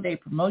holiday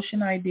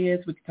promotion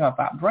ideas. We can talk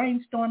about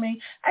brainstorming.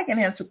 I can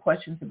answer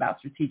questions about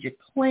strategic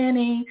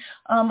planning.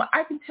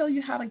 I can tell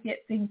you how to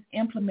get things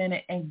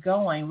implemented and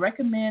going,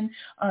 recommend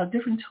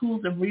different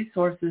tools and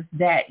resources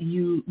that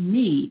you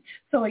need.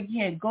 So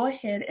again, go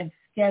ahead and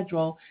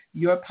schedule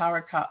your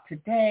Power Talk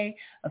today.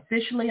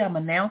 Officially, I'm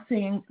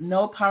announcing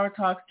no Power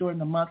Talks during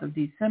the month of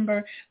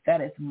December.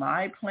 That is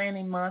my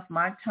planning month,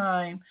 my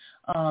time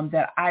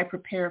that I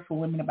prepare for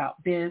Women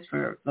About Biz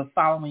for the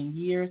following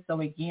year. So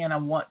again, I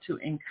want to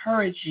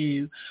encourage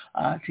you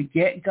to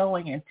get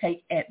going and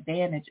take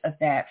advantage of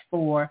that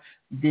for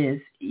this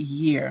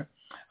year.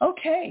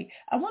 Okay,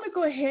 I want to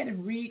go ahead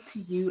and read to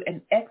you an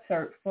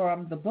excerpt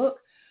from the book,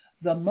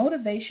 The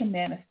Motivation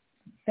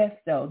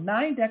Manifesto,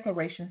 9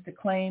 Declarations to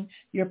Claim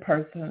Your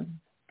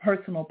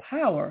Personal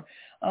Power,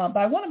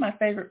 by one of my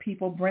favorite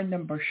people,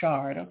 Brendan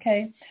Burchard,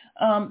 okay?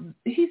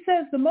 He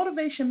says, the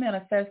Motivation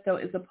Manifesto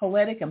is a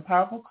poetic and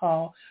powerful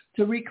call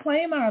to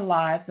reclaim our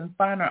lives and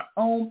find our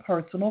own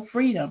personal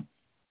freedom.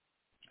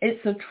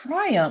 It's a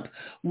triumph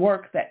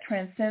work that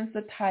transcends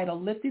the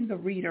title, lifting the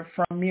reader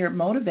from mere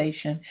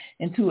motivation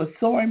into a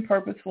soaring,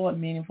 purposeful,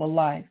 and meaningful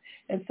life.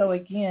 And so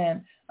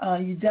again,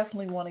 you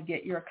definitely want to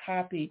get your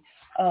copy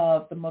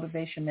of the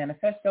Motivation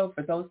Manifesto.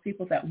 For those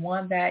people that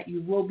want that,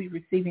 you will be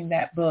receiving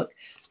that book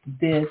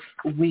this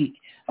week.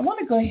 I want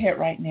to go ahead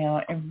right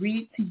now and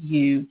read to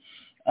you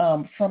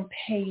from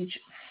page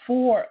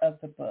 4 of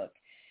the book.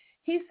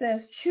 He says,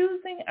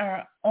 choosing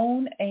our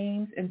own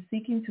aims and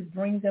seeking to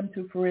bring them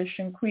to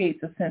fruition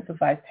creates a sense of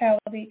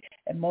vitality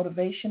and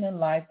motivation in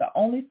life. The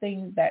only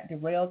thing that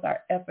derails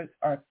our efforts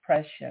are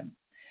oppression.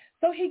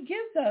 So he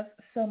gives us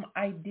some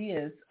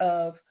ideas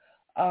of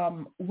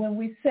when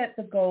we set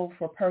the goal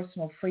for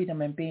personal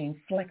freedom and being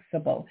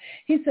flexible.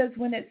 He says,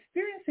 when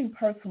experiencing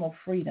personal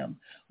freedom,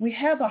 we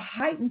have a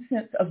heightened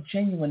sense of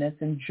genuineness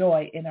and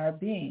joy in our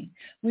being.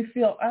 We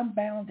feel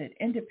unbounded,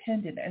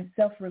 independent, and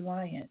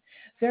self-reliant.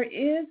 There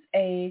is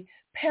a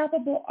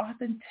palpable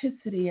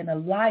authenticity and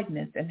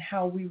aliveness in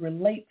how we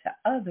relate to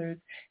others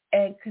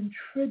and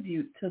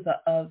contribute to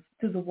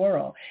the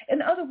world.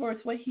 In other words,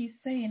 what he's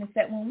saying is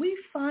that when we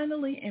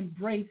finally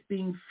embrace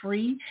being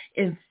free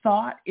in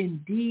thought,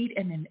 in deed,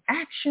 and in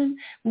action,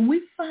 when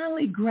we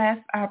finally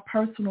grasp our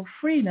personal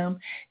freedom,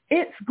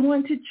 it's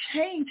going to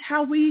change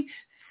how we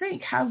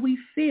think, how we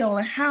feel,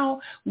 and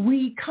how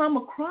we come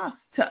across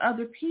to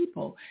other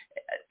people.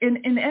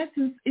 In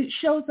essence, it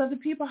shows other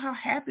people how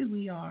happy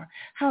we are,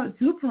 how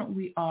exuberant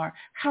we are,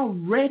 how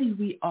ready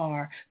we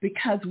are,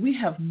 because we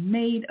have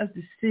made a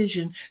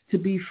decision to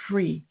be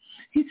free.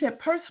 He said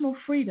personal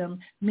freedom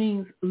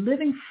means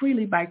living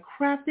freely by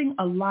crafting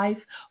a life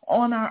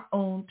on our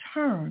own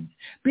terms,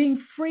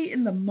 being free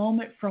in the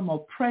moment from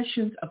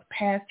oppressions of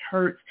past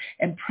hurts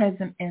and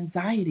present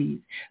anxieties,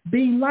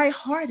 being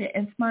lighthearted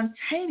and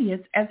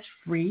spontaneous as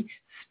free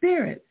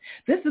spirits.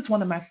 This is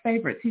one of my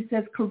favorites. He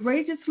says,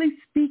 courageously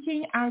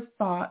speaking our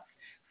thoughts,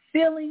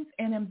 feelings,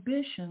 and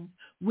ambitions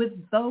with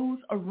those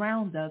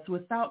around us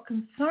without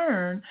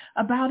concern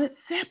about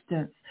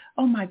acceptance.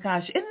 Oh my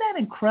gosh, isn't that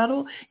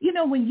incredible? You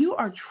know, when you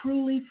are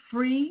truly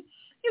free,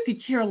 you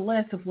could care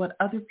less of what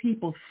other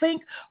people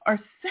think or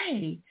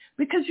say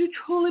because you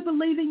truly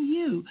believe in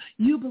you.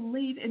 You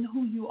believe in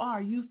who you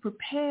are. You've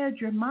prepared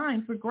your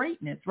mind for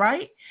greatness,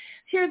 right?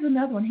 Here's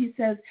another one. He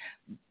says,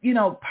 you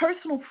know,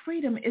 personal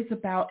freedom is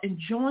about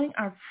enjoying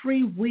our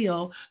free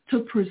will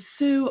to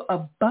pursue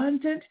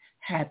abundant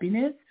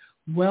happiness,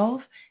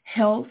 wealth,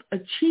 health,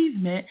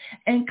 achievement,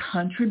 and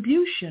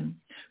contribution,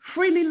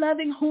 freely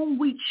loving whom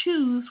we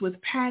choose with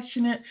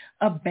passionate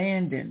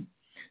abandon,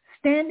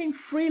 standing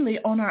freely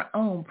on our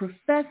own,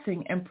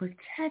 professing and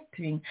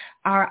protecting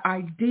our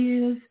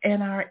ideas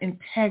and our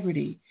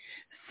integrity,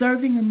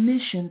 serving a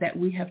mission that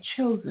we have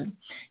chosen.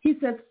 He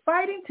says,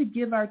 fighting to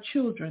give our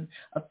children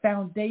a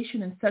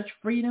foundation in such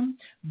freedom,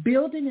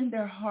 building in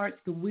their hearts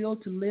the will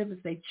to live as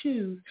they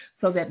choose,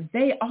 so that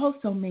they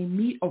also may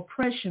meet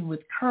oppression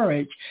with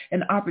courage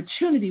and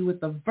opportunity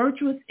with a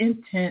virtuous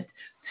intent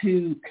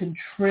to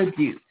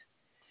contribute.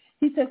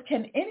 He says,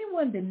 can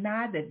anyone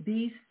deny that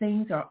these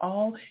things are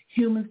all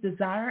humans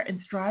desire and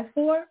strive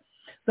for?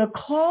 The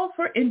call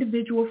for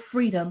individual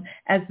freedom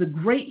as the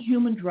great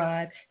human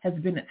drive has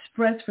been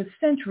expressed for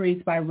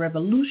centuries by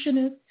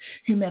revolutionists,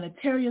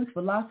 humanitarians,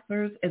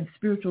 philosophers, and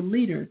spiritual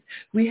leaders.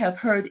 We have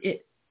heard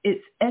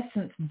its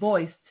essence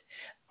voiced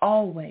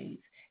always.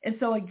 And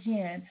so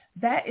again,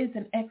 that is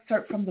an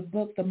excerpt from the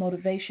book, The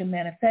Motivation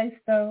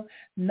Manifesto,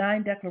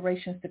 9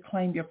 Declarations to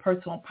Claim Your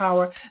Personal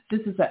Power. This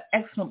is an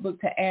excellent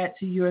book to add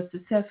to your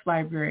success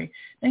library.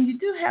 Now, you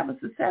do have a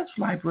success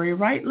library,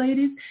 right,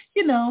 ladies?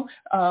 You know,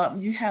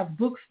 you have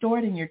books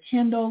stored in your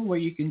Kindle where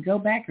you can go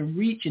back and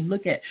reach and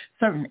look at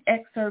certain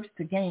excerpts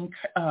to gain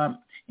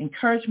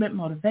encouragement,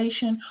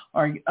 motivation,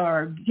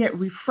 or get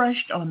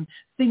refreshed on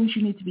things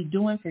you need to be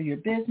doing for your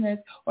business,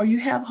 or you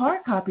have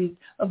hard copies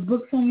of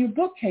books on your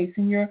bookcase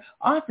in your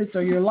office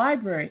or your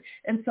library.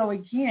 And so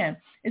again,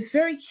 it's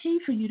very key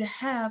for you to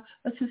have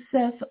a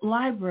success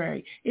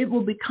library. It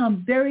will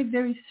become very,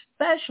 very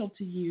special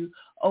to you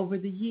over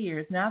the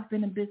years. Now, I've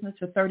been in business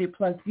for 30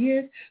 plus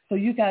years, so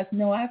you guys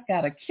know I've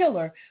got a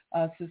killer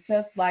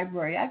success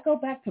library. I go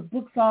back to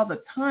books all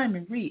the time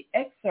and read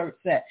excerpts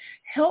that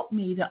help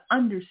me to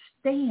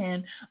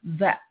understand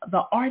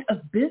the art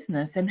of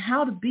business and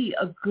how to be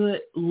a good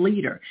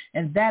leader.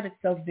 And that is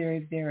so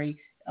very, very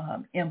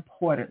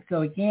important.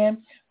 So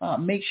again,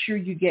 make sure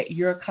you get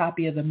your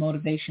copy of the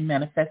Motivation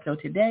Manifesto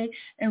today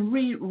and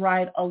read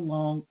right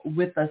along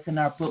with us in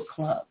our book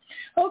club.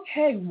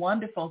 Okay,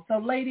 wonderful. So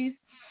ladies,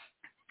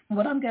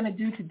 what I'm going to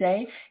do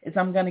today is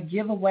I'm going to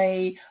give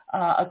away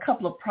a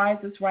couple of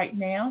prizes right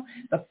now.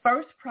 The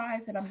first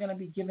prize that I'm going to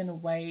be giving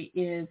away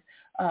is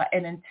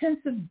an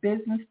intensive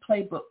business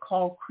playbook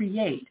called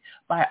Create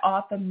by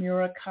author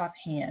Mira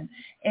Kafhan.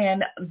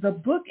 And the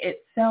book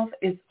itself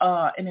is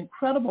an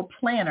incredible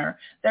planner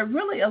that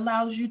really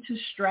allows you to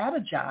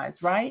strategize,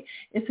 right?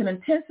 It's an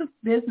intensive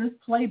business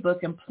playbook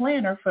and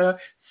planner for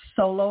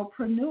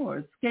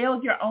solopreneurs.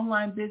 Scale your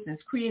online business,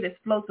 create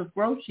explosive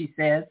growth, she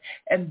says,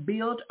 and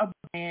build a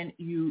brand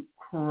you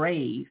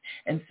crave.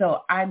 And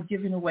so I'm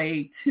giving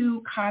away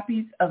 2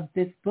 copies of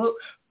this book.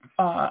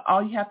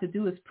 All you have to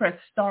do is press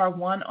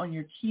 *1 on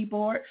your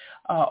keyboard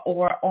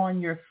or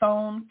on your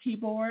phone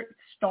keyboard,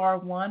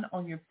 *1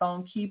 on your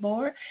phone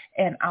keyboard,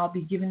 and I'll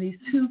be giving these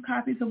 2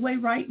 copies away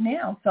right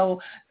now.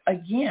 So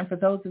again, for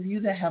those of you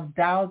that have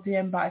dialed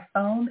in by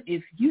phone,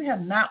 if you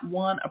have not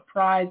won a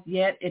prize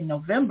yet in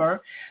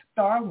November,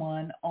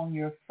 *1 on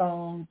your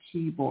phone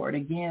keyboard.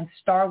 Again,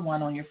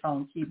 *1 on your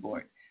phone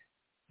keyboard.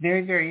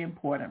 Very, very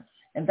important.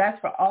 And that's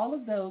for all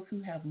of those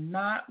who have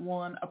not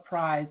won a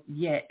prize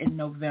yet in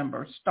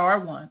November.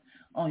 *1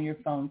 on your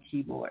phone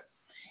keyboard.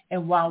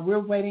 And while we're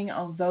waiting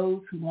on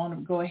those who want to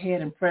go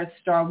ahead and press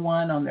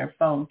 *1 on their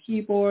phone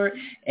keyboard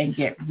and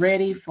get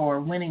ready for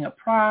winning a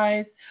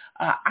prize,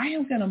 I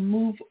am going to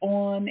move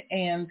on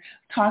and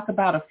talk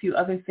about a few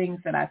other things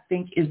that I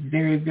think is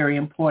very, very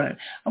important.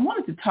 I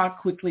wanted to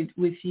talk quickly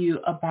with you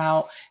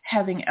about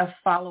having a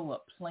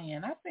follow-up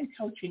plan. I've been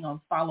coaching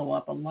on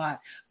follow-up a lot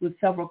with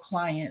several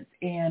clients,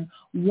 and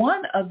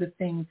one of the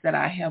things that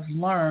I have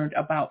learned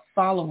about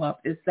follow-up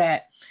is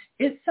that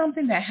it's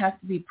something that has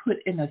to be put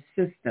in a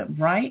system,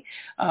 right?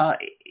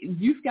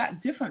 You've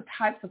got different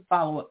types of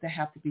follow-up that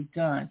have to be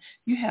done.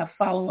 You have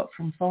follow-up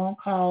from phone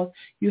calls.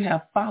 You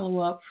have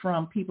follow-up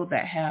from people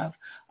that have,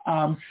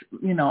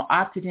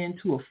 opted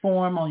into a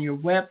form on your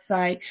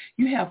website.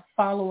 You have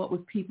follow-up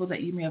with people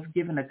that you may have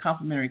given a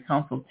complimentary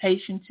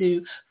consultation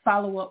to,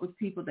 follow-up with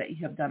people that you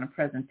have done a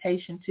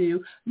presentation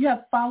to. You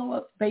have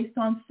follow-ups based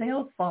on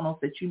sales funnels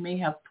that you may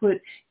have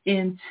put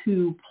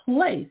into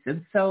place.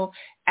 And so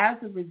as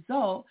a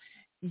result,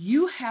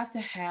 you have to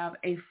have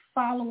a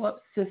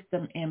follow-up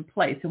system in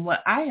place. And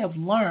what I have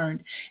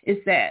learned is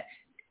that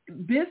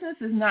business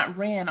is not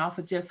ran off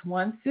of just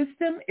one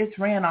system. It's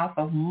ran off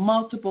of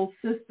multiple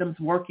systems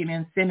working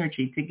in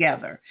synergy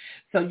together.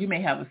 So you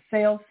may have a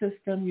sales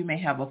system. You may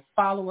have a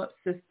follow-up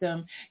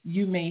system.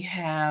 You may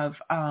have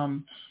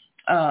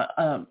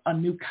a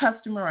new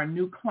customer, a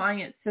new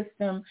client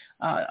system,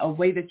 a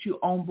way that you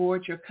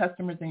onboard your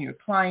customers and your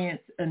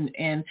clients,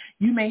 and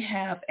you may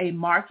have a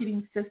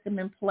marketing system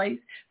in place.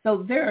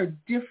 So there are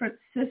different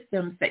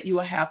systems that you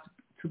will have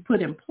to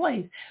put in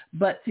place,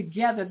 but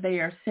together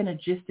they are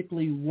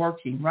synergistically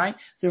working, right?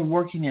 They're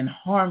working in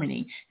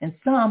harmony, and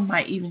some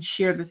might even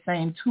share the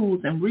same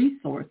tools and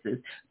resources,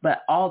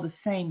 but all the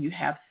same, you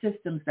have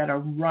systems that are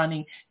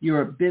running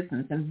your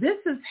business. And this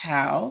is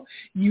how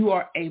you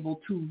are able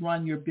to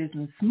run your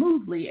business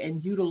smoothly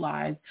and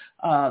utilize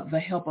the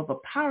help of a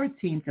power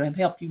team to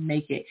help you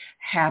make it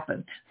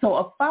happen. So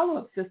a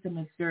follow-up system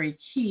is very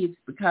key,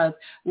 because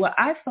what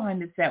I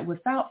find is that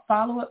without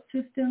follow-up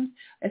systems,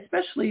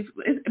 especially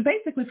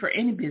basically basically for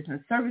any business,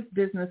 service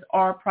business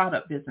or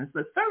product business.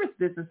 But service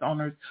business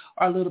owners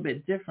are a little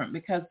bit different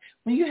because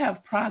when you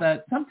have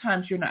product,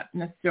 sometimes you're not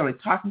necessarily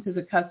talking to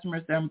the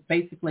customers. They're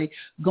basically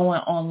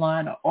going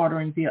online or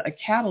ordering via a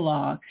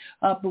catalog.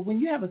 But when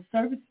you have a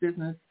service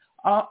business,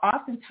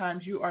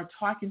 oftentimes you are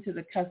talking to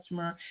the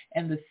customer,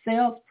 and the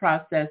sales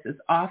process is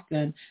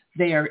often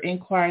they are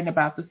inquiring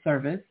about the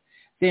service.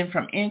 Then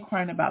from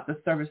inquiring about the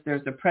service,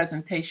 there's a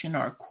presentation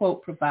or a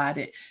quote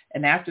provided.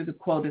 And after the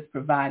quote is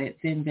provided,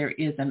 then there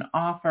is an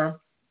offer.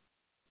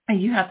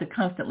 And you have to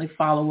constantly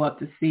follow up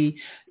to see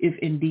if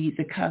indeed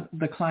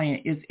the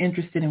client is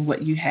interested in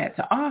what you had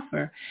to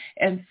offer.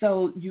 And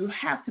so you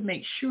have to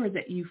make sure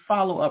that you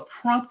follow up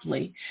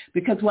promptly,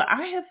 because what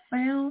I have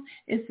found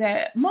is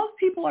that most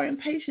people are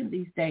impatient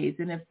these days.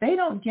 And if they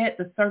don't get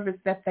the service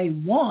that they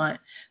want,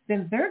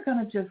 then they're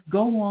going to just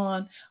go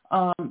on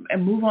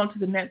and move on to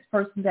the next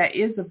person that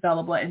is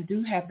available and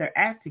do have their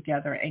act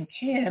together and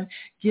can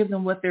give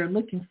them what they're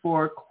looking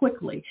for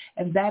quickly.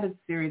 And that is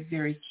very,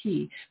 very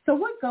key. So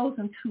what goes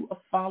into a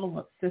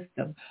follow-up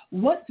system?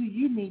 What do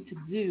you need to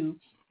do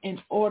in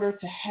order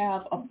to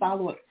have a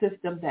follow-up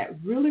system that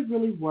really,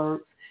 really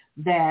works,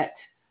 that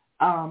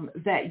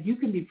you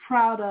can be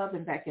proud of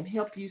and that can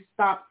help you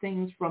stop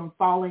things from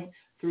falling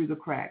through the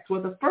cracks?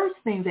 Well, the first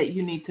thing that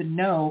you need to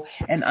know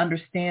and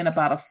understand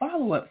about a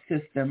follow-up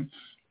system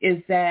is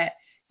that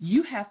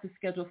you have to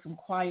schedule some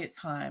quiet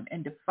time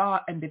and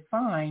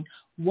define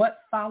what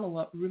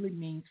follow-up really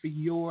means for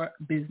your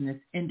business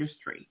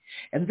industry.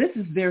 And this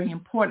is very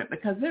important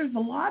because there's a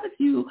lot of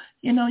you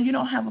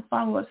don't have a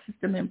follow-up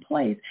system in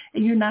place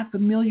and you're not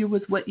familiar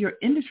with what your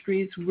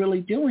industry is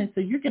really doing.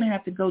 So you're going to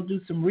have to go do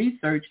some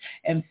research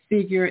and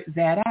figure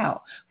that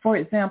out. For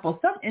example,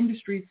 some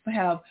industries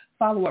have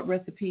follow-up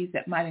recipes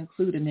that might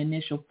include an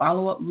initial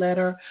follow-up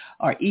letter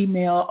or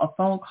email, a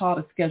phone call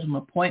to schedule an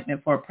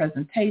appointment for a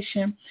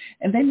presentation,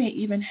 and they may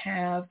even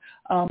have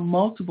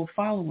multiple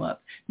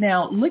follow-ups.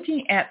 Now,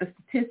 looking at the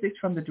statistics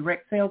from the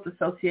Direct Sales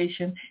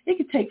Association, it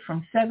could take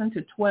from 7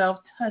 to 12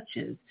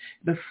 touches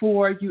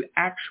before you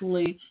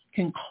actually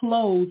can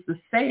close the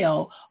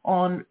sale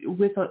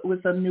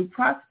with a new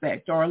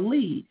prospect or a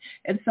lead.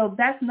 And so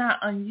that's not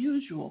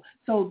unusual.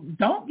 So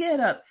don't get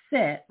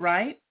upset,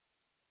 right?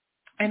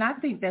 And I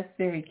think that's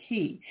very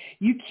key.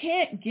 You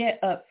can't get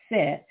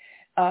upset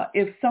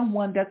if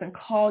someone doesn't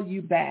call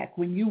you back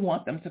when you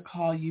want them to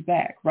call you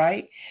back,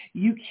 right?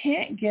 You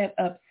can't get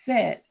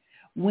upset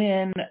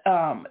when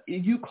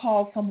you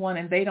call someone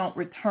and they don't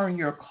return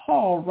your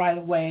call right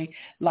away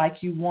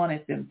like you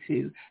wanted them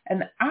to.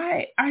 And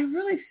I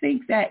really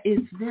think that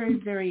it's very,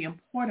 very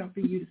important for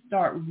you to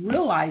start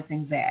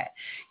realizing that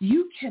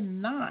you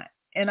cannot,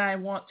 and I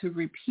want to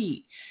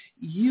repeat,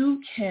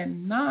 you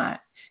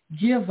cannot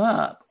give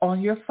up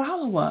on your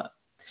follow-up.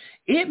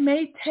 It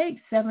may take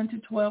 7 to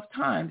 12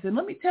 times. And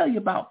let me tell you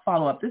about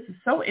follow-up. This is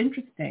so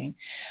interesting.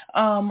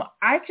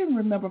 I can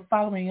remember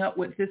following up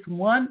with this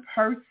one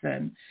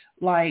person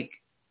like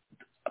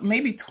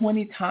maybe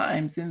 20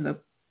 times in the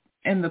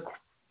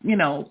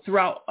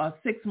throughout a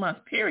 6-month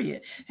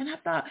period. And I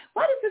thought,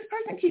 why does this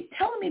person keep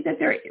telling me that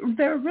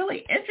they're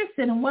really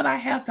interested in what I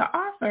have to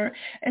offer?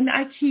 And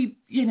I keep,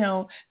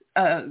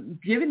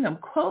 giving them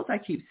quotes. I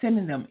keep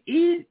sending them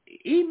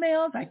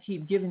emails. I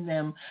keep giving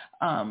them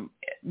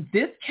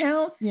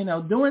discounts,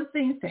 doing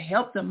things to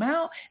help them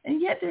out.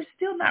 And yet they're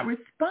still not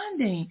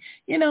responding.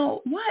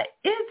 What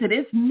is it?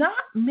 It's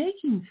not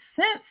making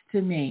sense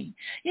to me.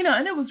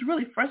 And it was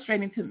really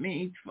frustrating to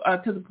me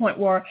to the point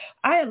where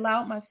I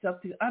allowed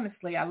myself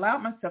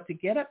to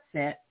get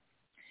upset.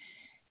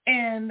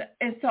 And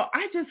so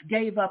I just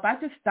gave up. I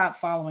just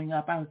stopped following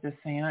up. I was just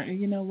saying,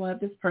 you know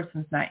what, this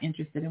person's not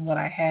interested in what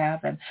I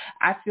have. And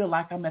I feel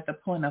like I'm at the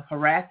point of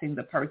harassing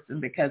the person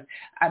because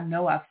I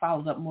know I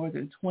followed up more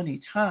than 20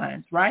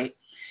 times, right?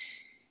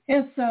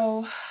 And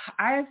so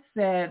I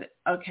said,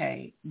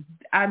 okay,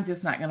 I'm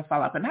just not going to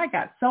follow up. And I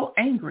got so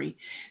angry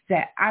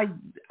that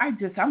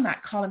I'm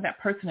not calling that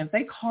person. If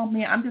they call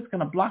me, I'm just going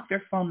to block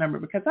their phone number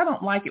because I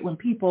don't like it when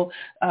people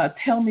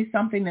tell me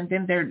something and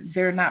then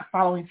they're not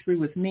following through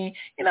with me.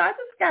 I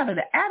just got an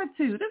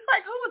attitude. It's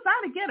like, who was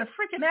I to get a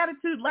freaking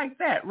attitude like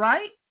that,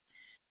 right?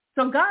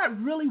 So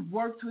God really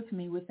worked with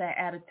me with that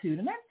attitude.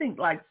 And I think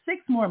like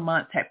 6 more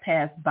months had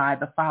passed by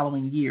the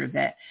following year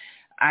that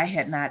I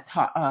had not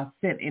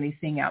sent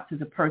anything out to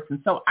the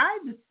person. So I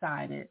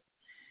decided,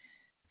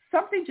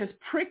 something just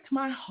pricked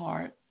my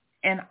heart,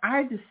 and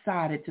I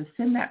decided to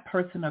send that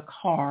person a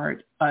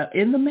card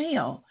in the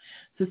mail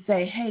to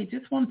say, hey,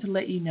 just wanted to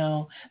let you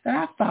know that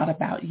I thought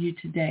about you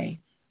today.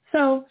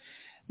 So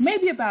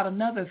maybe about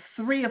another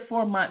 3 or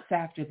 4 months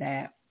after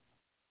that,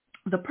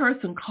 the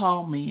person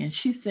called me and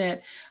she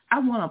said, I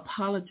want to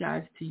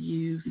apologize to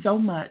you so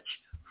much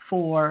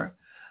for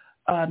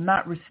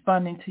not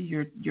responding to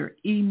your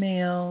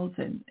emails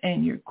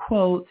and your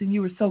quotes, and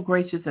you were so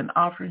gracious in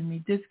offering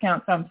me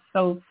discounts. I'm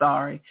so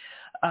sorry.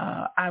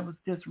 I was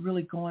just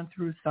really going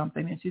through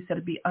something. And she said,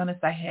 to be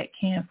honest, I had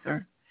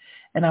cancer.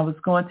 and I was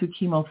going through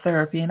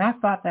chemotherapy, and I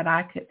thought that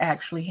I could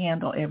actually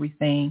handle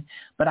everything,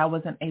 but I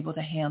wasn't able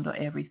to handle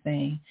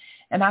everything.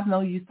 And I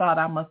know you thought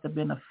I must have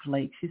been a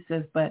flake. She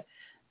says, but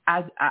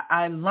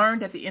I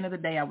learned at the end of the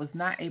day I was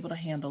not able to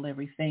handle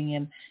everything.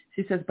 And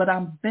she says, but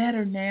I'm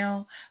better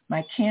now.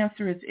 My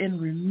cancer is in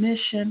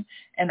remission,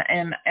 and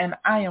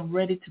I am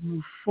ready to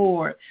move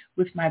forward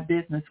with my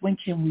business. When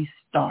can we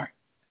start?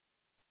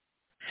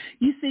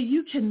 You see,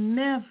 you can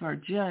never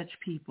judge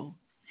people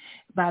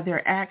by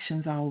their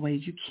actions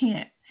always. You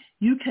can't.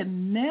 You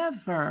can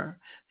never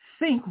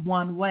think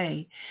one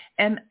way.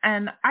 And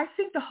I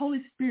think the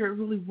Holy Spirit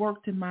really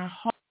worked in my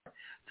heart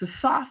to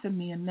soften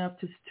me enough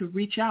to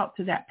reach out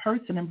to that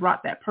person and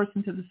brought that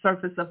person to the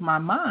surface of my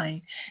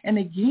mind. And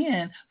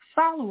again,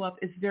 follow-up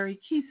is very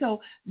key. So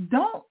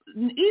don't,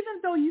 even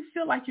though you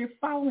feel like you're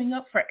following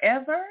up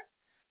forever,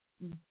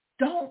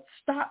 don't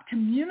stop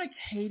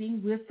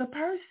communicating with the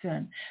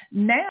person.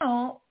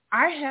 Now,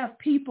 I have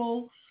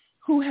people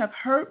who have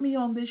heard me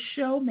on this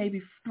show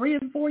maybe 3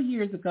 and 4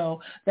 years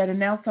ago that are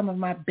now some of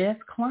my best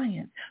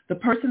clients. The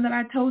person that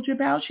I told you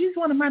about, she's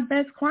one of my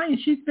best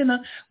clients. She's been a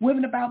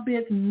Women About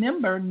Biz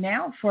member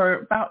now for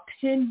about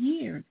 10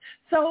 years.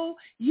 So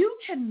you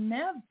can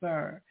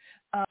never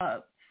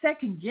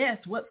second guess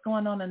what's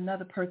going on in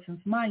another person's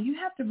mind. You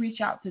have to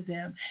reach out to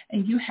them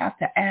and you have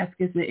to ask,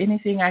 is there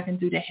anything I can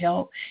do to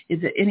help?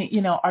 Is there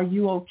any, are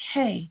you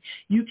okay?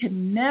 You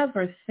can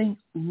never think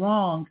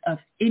wrong of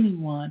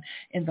anyone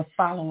in the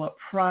follow-up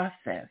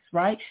process,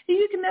 right? And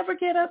you can never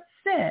get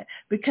upset,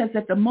 because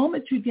at the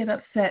moment you get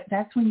upset,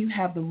 that's when you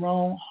have the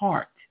wrong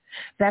heart.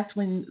 That's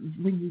when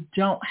you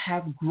don't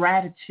have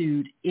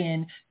gratitude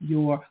in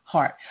your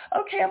heart.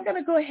 Okay, I'm going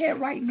to go ahead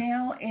right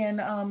now,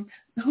 and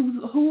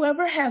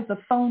whoever has the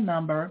phone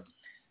number,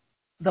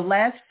 the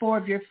last 4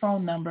 of your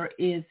phone number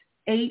is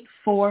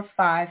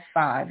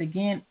 8455.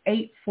 Again,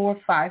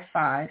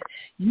 8455.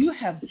 You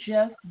have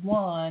just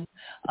won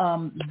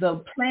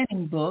the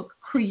planning book,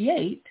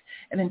 Create,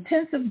 an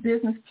intensive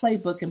business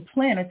playbook and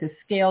planner to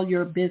scale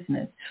your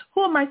business.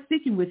 Who am I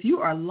speaking with? You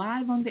are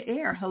live on the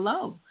air.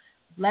 Hello.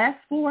 Last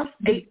 4,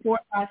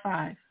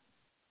 8455.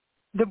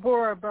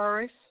 Deborah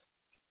Burris.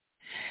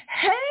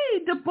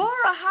 Hey,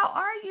 Deborah, how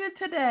are you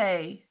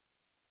today?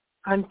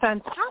 I'm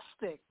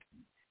fantastic.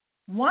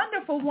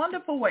 Wonderful,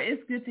 wonderful. Well,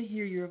 it's good to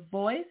hear your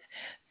voice.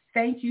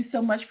 Thank you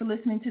so much for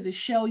listening to the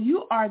show.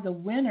 You are the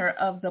winner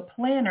of the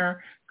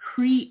planner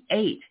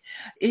Create.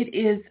 It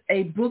is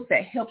a book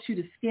that helps you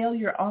to scale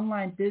your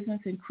online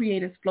business and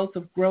create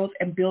explosive growth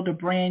and build a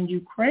brand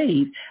you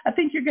crave. I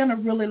think you're going to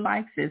really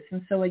like this.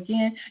 And so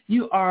again,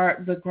 you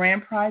are the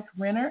grand prize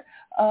winner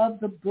of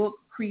the book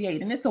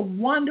Create. And it's a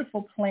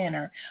wonderful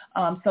planner.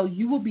 So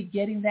you will be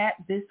getting that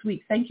this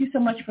week. Thank you so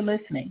much for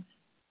listening.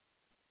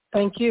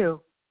 Thank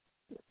you.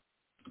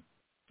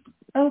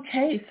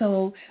 Okay,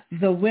 so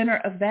the winner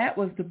of that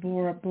was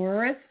Deborah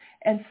Burris.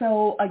 And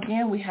so,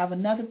 again, we have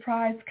another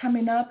prize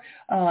coming up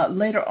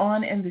later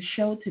on in the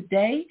show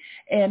today.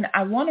 And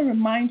I want to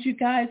remind you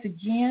guys,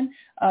 again,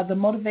 the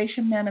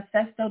Motivation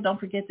Manifesto, don't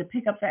forget to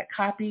pick up that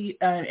copy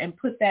and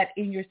put that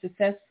in your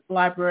success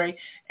library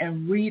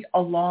and read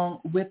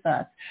along with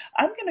us.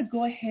 I'm going to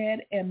go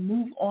ahead and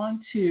move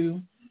on to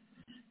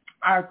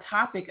our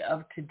topic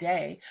of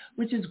today,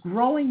 which is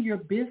growing your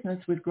business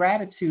with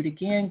gratitude.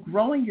 Again,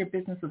 growing your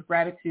business with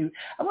gratitude.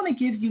 I want to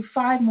give you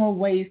 5 more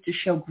ways to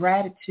show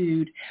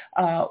gratitude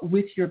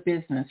with your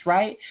business,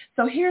 right?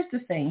 So here's the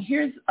thing.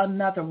 Here's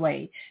another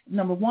way.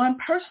 Number 1,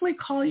 personally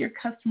call your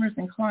customers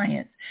and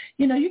clients.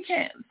 You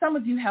can't, some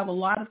of you have a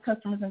lot of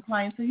customers and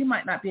clients, so you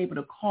might not be able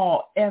to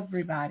call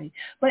everybody,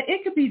 but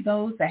it could be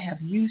those that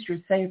have used your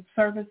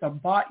service or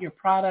bought your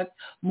product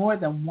more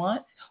than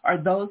once, or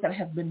those that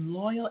have been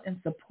loyal and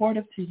supportive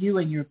to you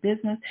and your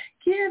business.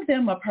 Give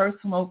them a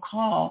personal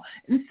call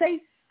and say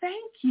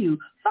thank you.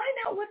 Find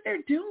out what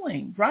they're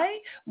doing, right?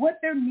 What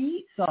their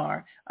needs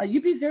are.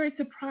 You'd be very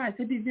surprised.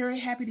 They'd be very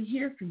happy to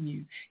hear from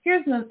you.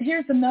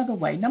 Here's another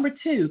way. Number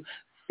 2,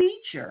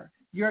 feature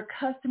your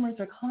customers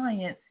or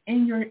clients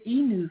in your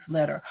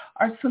e-newsletter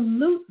or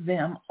salute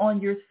them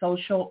on your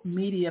social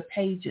media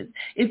pages.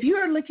 If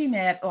you're looking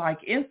at like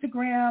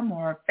Instagram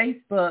or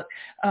Facebook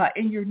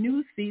in your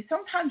news feed,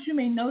 sometimes you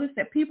may notice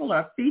that people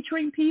are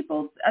featuring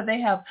people. They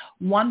have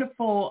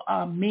wonderful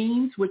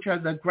memes, which are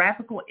the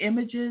graphical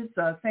images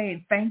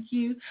saying thank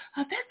you.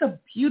 That's a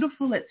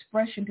beautiful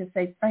expression to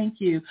say thank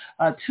you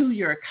to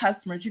your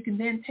customers. You can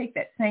then take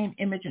that same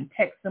image and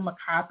text them a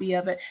copy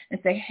of it and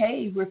say,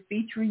 hey, we're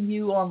featuring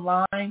you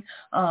online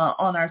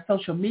on our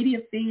social media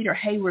feed, or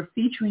hey, we're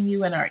featuring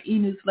you in our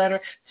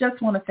e-newsletter.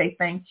 Just want to say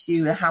thank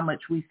you and how much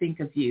we think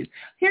of you.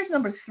 Here's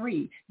number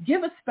 3.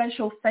 Give a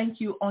special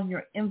thank you on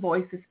your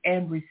invoices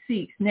and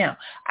receipts. Now,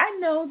 I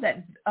know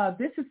that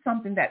this is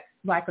something that's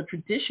like a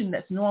tradition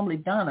that's normally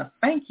done, a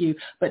thank you,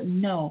 but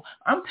no,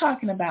 I'm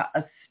talking about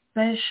a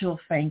special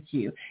thank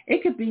you.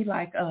 It could be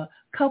like a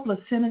couple of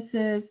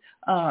sentences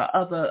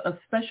of a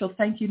special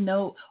thank you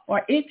note,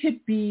 or it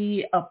could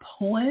be a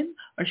poem,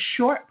 a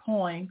short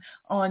poem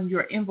on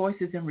your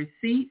invoices and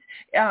receipts.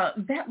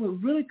 That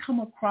would really come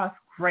across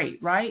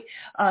great, right?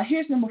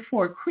 Here's number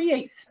 4,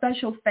 create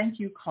special thank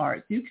you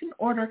cards. You can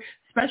order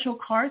special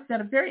cards that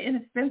are very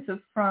inexpensive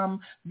from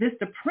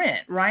Vista Print,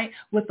 right?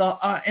 With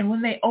and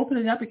when they open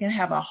it up, it can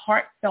have a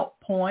heartfelt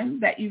poem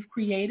that you've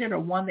created or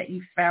one that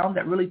you found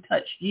that really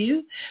touched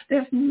you.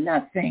 There's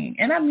nothing,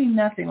 and I mean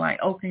nothing, like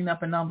opening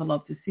up an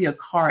envelope to see a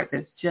card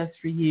that's just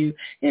for you.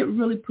 It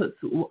really puts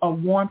a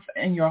warmth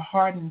in your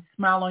heart and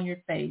smile on your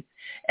face.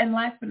 And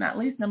last but not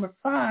least, number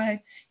 5,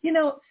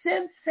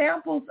 send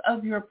samples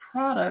of your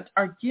product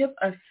or give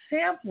a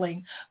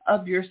sampling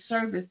of your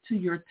service to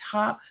your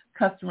top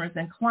customers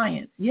and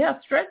clients. Yeah,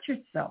 stretch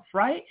yourself,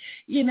 right?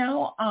 You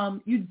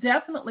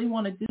definitely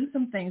want to do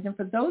some things. And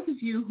for those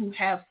of you who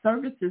have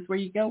services where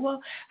you go,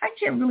 well, I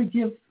can't really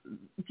give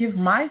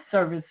my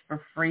service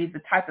for free,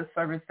 the type of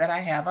service that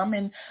I have. I'm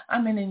in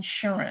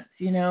insurance,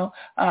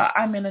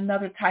 I'm in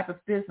another type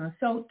of business.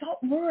 So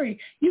don't worry.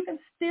 You can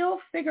still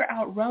figure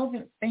out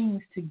relevant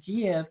things to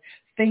give,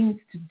 things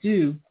to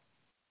do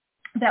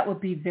that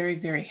would be very,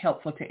 very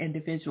helpful to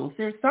individuals.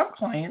 There's some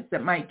clients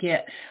that might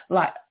get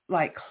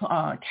like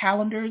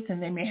calendars,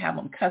 and they may have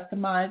them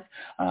customized.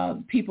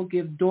 People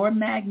give door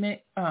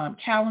magnet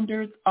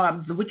calendars,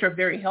 which are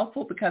very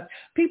helpful because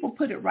people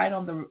put it right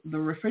on the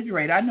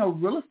refrigerator. I know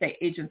real estate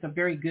agents are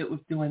very good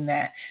with doing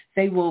that.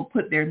 They will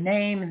put their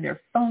name and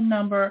their phone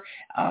number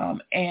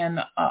and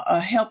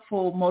a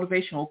helpful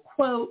motivational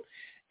quote,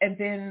 and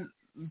then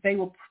they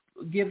will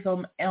give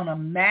them on a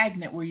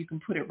magnet where you can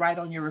put it right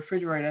on your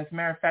refrigerator. As a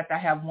matter of fact, I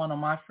have one on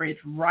my fridge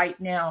right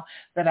now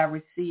that I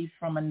received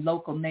from a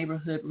local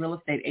neighborhood real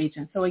estate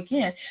agent. So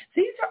again,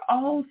 these are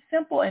all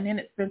simple and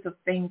inexpensive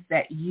things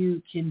that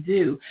you can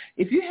do.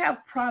 If you have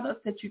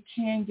products that you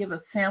can give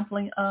a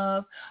sampling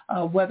of,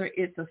 whether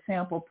it's a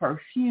sample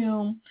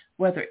perfume,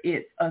 whether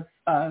it's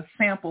a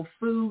sample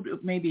food,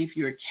 maybe if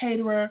you're a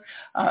caterer,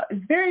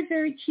 it's very,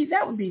 very key.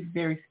 That would be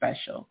very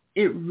special.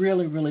 It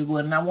really, really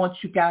would. And I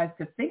want you guys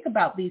to think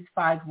about these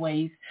 5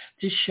 ways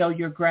to show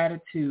your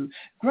gratitude.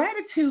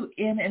 Gratitude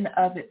in and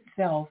of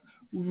itself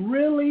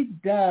really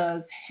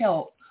does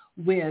help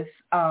with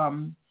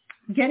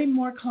getting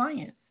more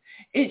clients.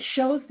 It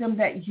shows them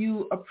that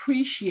you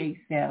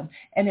appreciate them,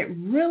 and it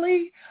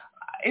really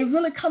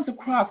comes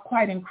across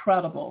quite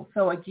incredible.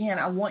 So again,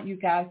 I want you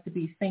guys to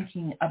be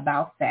thinking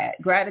about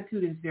that.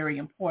 Gratitude is very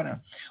important.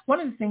 One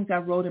of the things I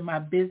wrote in my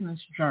business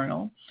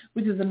journal,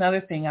 which is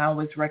another thing I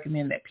always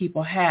recommend that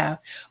people have,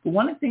 but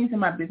one of the things in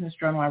my business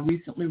journal I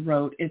recently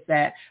wrote is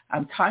that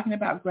I'm talking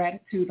about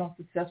gratitude on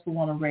Successful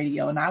Woman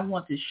Radio, and I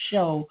want to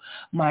show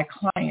my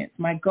clients.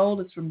 My goal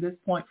is from this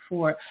point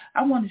forward,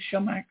 I want to show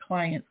my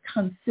clients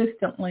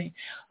consistently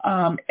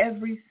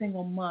every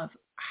single month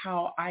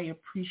how I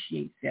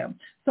appreciate them.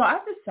 So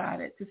I've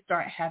decided to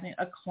start having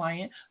a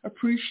client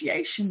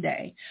appreciation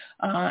day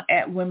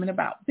at Women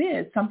About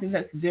Biz, something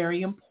that's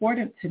very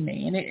important to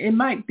me. And it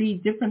might be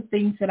different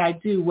things that I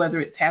do,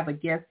 whether it's have a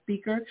guest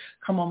speaker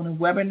come on a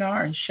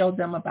webinar and show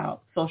them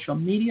about social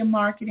media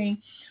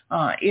marketing.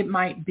 It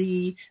might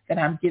be that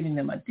I'm giving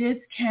them a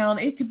discount.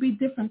 It could be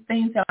different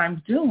things that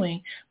I'm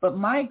doing. But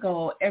my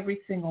goal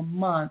every single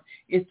month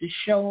is to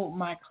show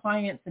my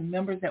clients and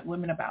members at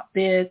Women About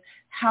Biz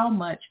how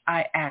much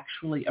I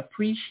actually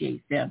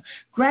appreciate them.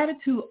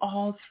 Gratitude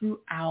all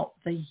throughout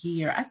the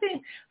year. I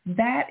think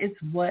that is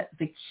what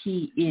the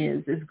key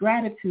is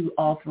gratitude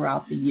all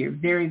throughout the year.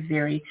 Very,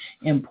 very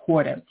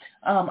important.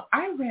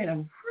 I read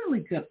a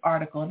really good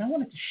article, and I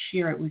wanted to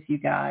share it with you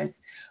guys.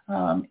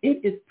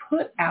 It is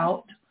put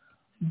out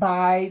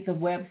by the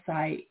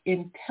website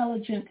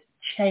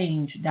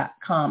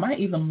intelligentchange.com. I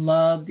even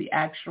love the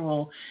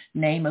actual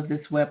name of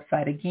this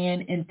website.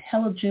 Again,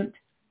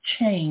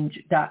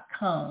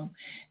 intelligentchange.com.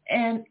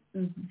 And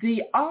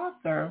the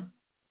author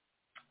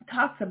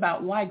talks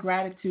about why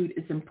gratitude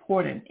is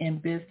important in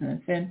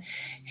business. And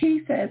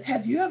he says,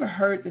 have you ever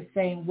heard the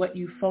saying, what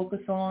you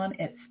focus on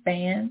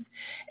expands?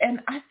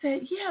 And I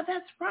said, yeah,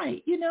 that's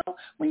right.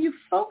 When you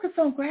focus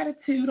on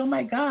gratitude, oh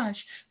my gosh,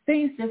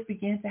 things just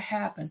begin to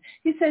happen.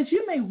 He says,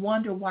 you may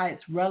wonder why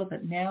it's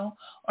relevant now.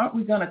 Aren't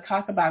we going to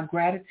talk about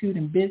gratitude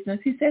in business?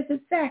 He says,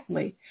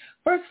 exactly.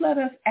 First, let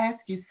us ask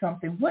you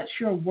something. What's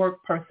your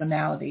work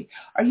personality?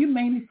 Are you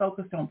mainly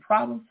focused on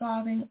problem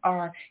solving?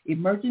 Are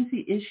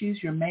emergency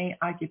issues your main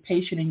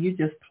occupation and you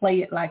just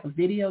play it like a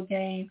video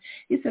game?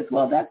 He says,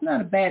 well, that's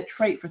not a bad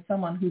trait for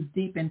someone who's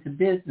deep into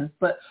business,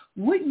 but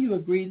wouldn't you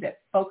agree that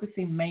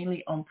focusing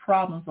mainly on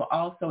problems will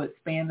also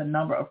expand the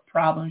number of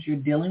problems you're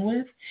dealing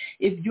with?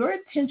 If your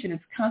attention is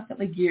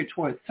constantly geared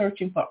towards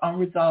searching for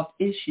unresolved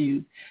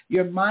issues,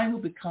 your mind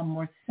will become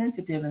more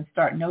sensitive and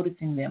start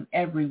noticing them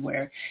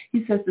everywhere.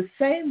 He says the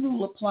same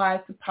rule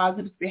applies to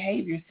positive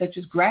behaviors such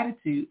as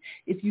gratitude.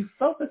 If you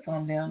focus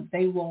on them,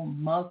 they will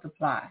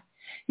multiply.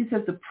 He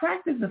says the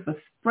practice of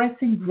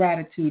expressing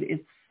gratitude is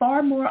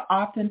far more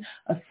often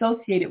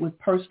associated with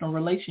personal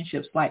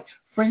relationships like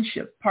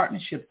friendships,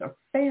 partnerships, or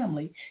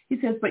family. He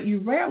says, but you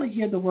rarely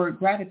hear the word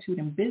gratitude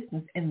and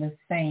business in the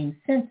same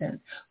sentence,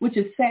 which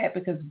is sad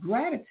because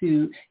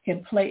gratitude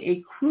can play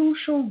a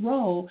crucial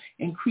role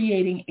in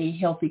creating a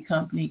healthy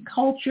company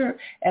culture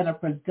and a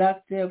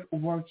productive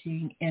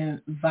working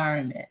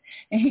environment.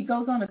 And he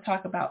goes on to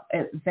talk about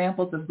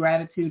examples of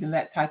gratitude and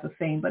that type of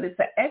thing, but it's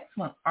an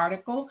excellent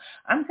article.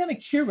 I'm going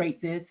to curate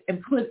this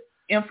and put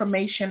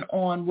information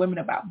on Women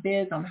About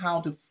Biz on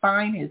how to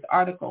find his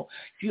article.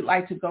 If you'd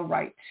like to go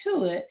right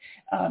to it,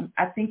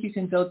 I think you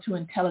can go to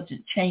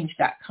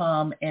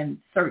intelligentchange.com and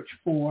search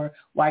for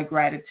why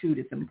gratitude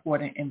is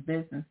important in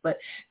business. But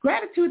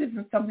gratitude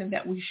isn't something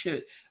that we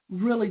should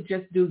really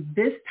just do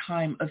this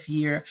time of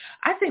year.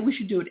 I think we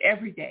should do it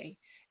every day.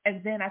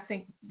 And then I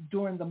think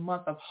during the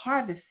month of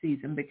harvest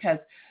season, because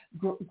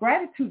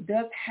gratitude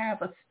does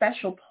have a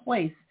special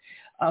place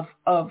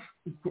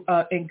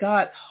in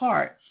God's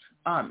heart.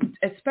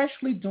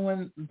 Especially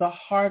during the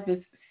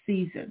harvest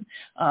season,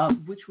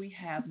 which we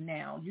have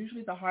now.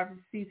 Usually the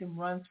harvest season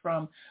runs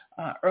from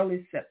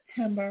early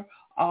September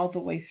all the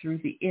way through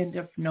the end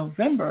of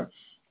November.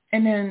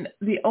 And in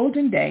the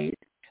olden days,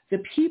 the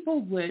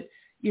people would,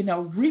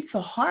 reap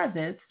the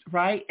harvest,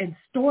 right, and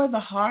store the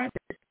harvest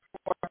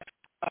for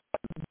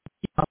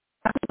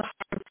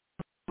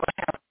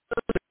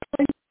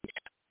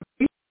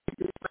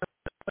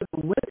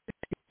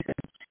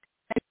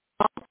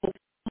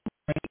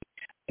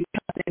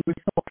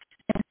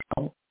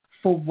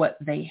for what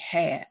they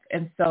have.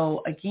 And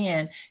so,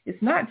 again,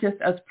 it's not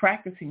just us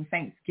practicing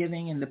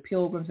Thanksgiving and the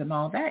pilgrims and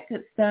all that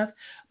good stuff,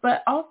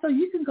 but also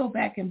you can go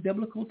back in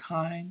biblical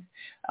times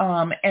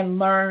and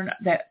learn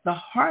that the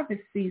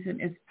harvest season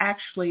is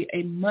actually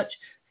a much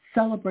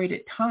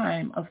celebrated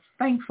time of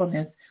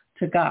thankfulness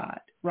to God,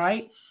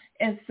 right?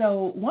 And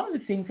so one of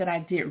the things that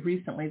I did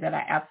recently that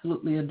I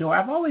absolutely adore,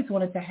 I've always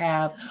wanted to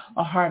have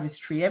a harvest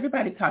tree.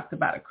 Everybody talks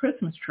about a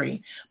Christmas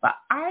tree, but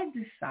I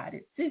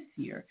decided this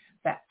year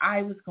that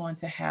I was going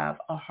to have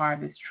a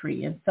harvest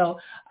tree. And so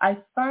I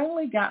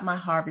finally got my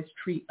harvest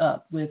tree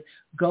up with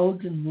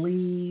golden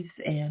leaves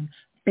and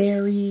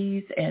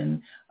berries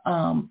and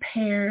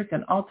pears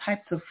and all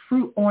types of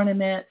fruit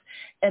ornaments.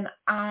 And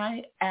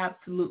I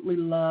absolutely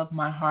love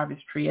my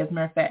harvest tree. As a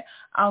matter of fact,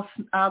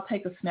 I'll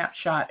take a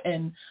snapshot,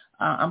 and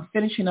I'm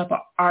finishing up an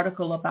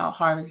article about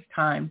harvest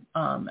time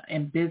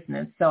in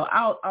business. So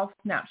I'll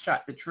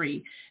snapshot the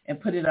tree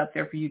and put it up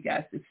there for you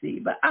guys to see.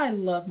 But I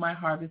love my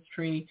harvest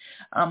tree.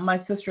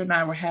 My sister and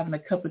I were having a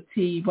cup of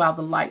tea while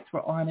the lights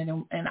were on,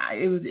 and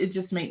it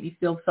just made me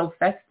feel so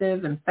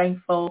festive and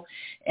thankful.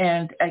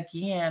 And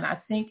again,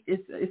 I think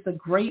it's a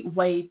great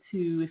way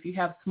to, if you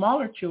have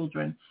smaller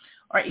children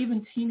or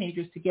even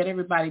teenagers, to get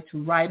everybody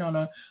to write on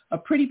a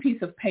pretty piece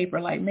of paper,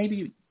 like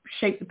maybe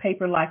shape the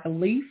paper like a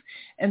leaf,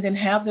 and then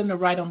have them to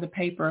write on the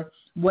paper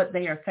what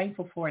they are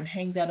thankful for and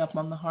hang that up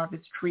on the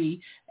harvest tree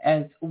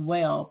as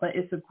well. But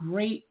it's a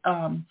great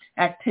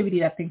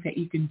activity, I think, that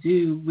you can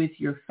do with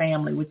your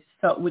family, which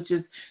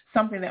is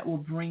something that will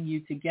bring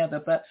you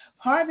together. But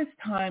harvest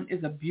time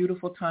is a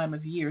beautiful time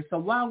of year. So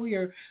while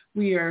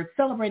we are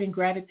celebrating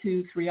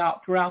gratitude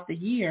throughout the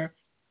year,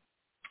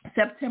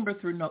 September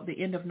through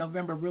the end of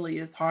November really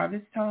is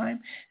harvest time,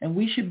 and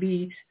we should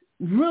be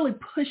really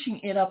pushing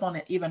it up on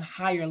an even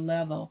higher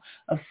level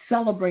of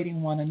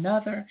celebrating one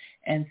another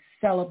and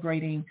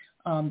celebrating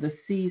the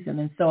season.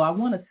 And so I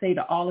want to say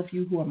to all of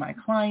you who are my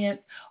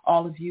clients,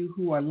 all of you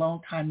who are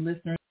longtime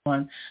listeners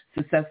on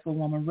Successful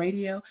Woman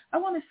Radio, I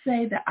want to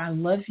say that I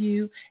love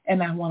you,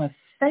 and I want to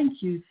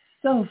thank you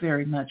so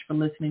very much for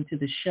listening to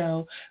the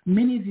show.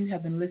 Many of you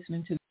have been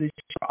listening to the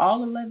show for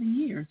all 11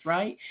 years,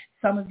 right?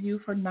 Some of you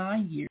for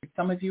 9 years,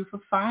 some of you for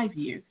 5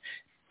 years.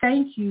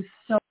 Thank you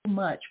so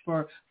much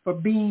for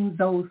being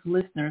those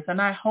listeners. And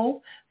I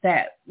hope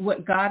that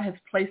what God has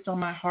placed on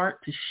my heart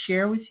to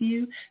share with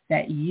you,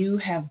 that you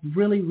have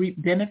really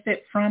reaped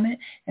benefit from it,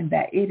 and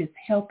that it is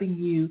helping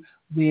you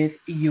with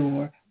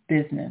your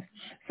business.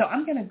 So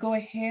I'm going to go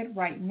ahead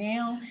right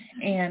now,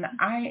 and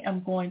I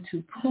am going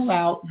to pull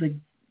out the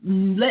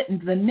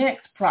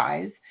next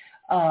prize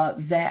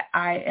that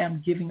I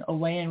am giving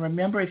away. And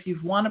remember, if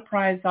you've won a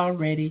prize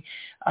already,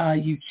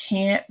 you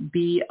can't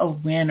be a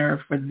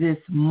winner for this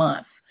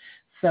month.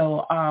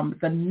 So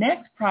the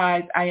next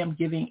prize I am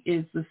giving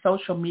is the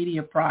social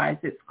media prize.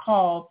 It's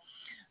called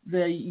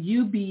the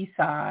UB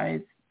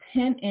size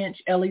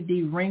 10-inch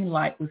LED ring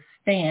light with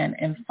stand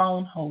and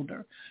phone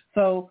holder.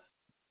 So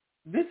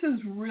this is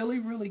really,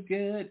 really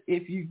good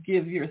if you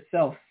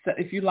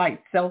if you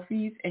like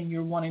selfies and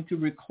you're wanting to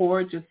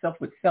record yourself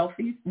with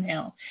selfies.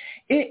 Now,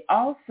 it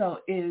also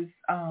is,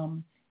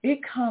 it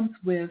comes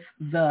with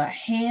the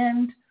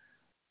hand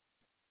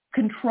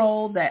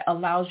control that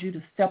allows you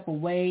to step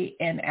away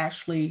and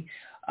actually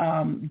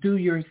do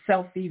your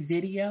selfie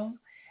video.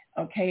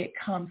 Okay, it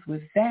comes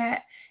with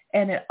that.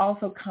 And it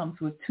also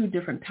comes with 2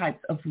 different types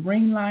of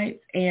ring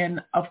lights.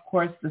 And, of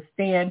course, the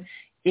stand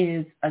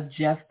is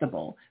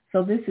adjustable.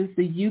 So this is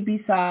the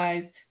UB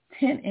size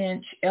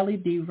 10-inch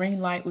LED ring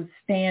light with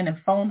stand and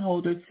phone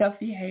holder,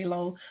 selfie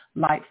halo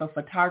light for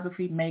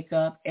photography,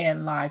 makeup,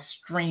 and live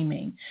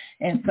streaming.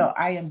 And so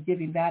I am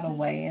giving that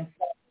away. And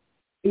so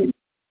you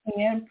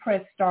can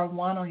press star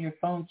 1 on your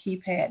phone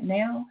keypad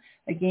now.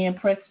 Again,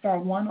 press star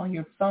 1 on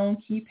your phone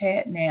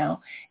keypad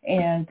now,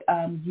 and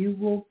you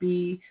will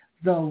be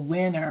the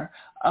winner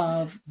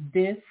of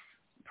this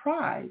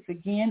prize.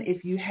 Again,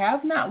 if you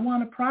have not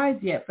won a prize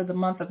yet for the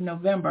month of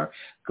November,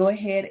 go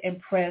ahead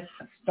and press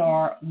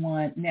star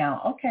 1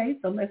 now. Okay,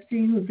 so let's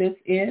see who this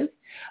is.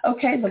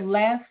 Okay, the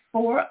last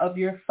 4 of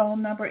your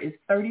phone number is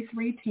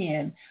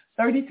 3310.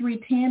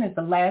 3310 is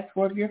the last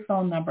 4 of your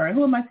phone number. And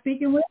who am I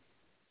speaking with?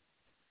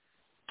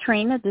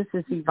 Trina, this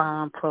is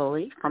Yvonne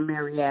Pulley from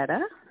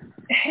Marietta.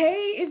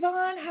 Hey,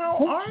 Yvonne, how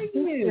are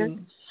you?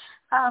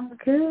 I'm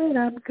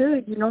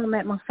good. You know, I'm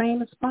at my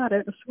famous spot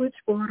at the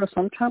switchboard, or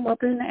sometime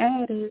up in the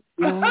attic.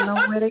 You don't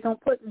know where they're going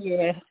to put me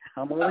at.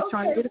 I'm always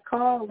trying to get a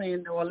call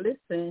in or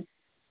listen.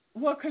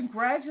 Well,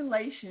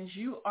 congratulations.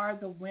 You are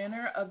the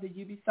winner of the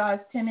UB-size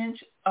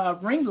 10-inch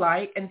ring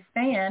light and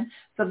stand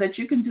so that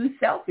you can do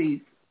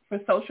selfies for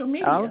social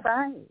media. All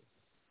right.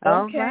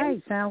 Okay. All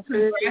right. Sounds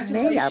good to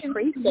me. I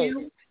appreciate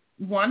it.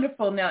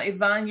 Wonderful. Now,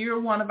 Yvonne, you're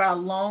one of our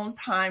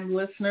long-time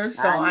listeners,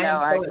 so I know,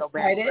 I am so go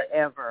excited. Back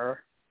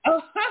forever.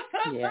 Oh,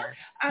 yeah.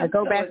 I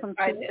go back from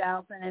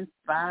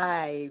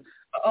 2005.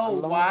 Oh,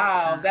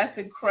 wow. That's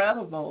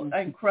incredible.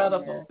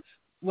 Incredible. Yeah.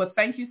 Well,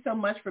 thank you so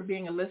much for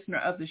being a listener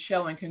of the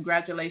show, and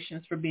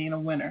congratulations for being a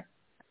winner.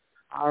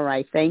 All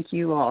right. Thank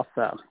you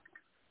also.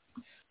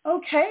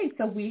 Okay,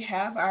 so we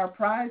have our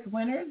prize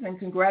winners, and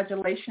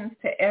congratulations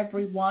to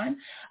everyone.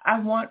 I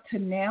want to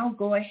now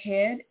go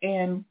ahead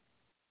and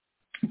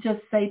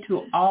just say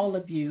to all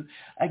of you,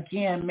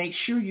 again, make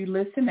sure you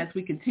listen as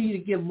we continue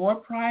to give more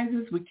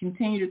prizes. We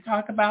continue to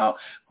talk about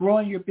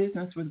growing your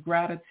business with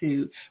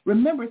gratitude.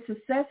 Remember,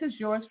 success is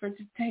yours for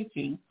the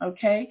taking,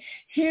 okay?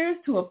 Here's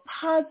to a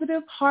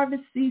positive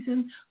harvest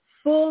season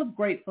full of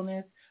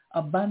gratefulness,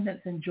 abundance,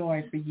 and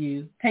joy for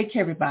you. Take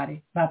care,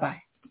 everybody.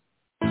 Bye-bye.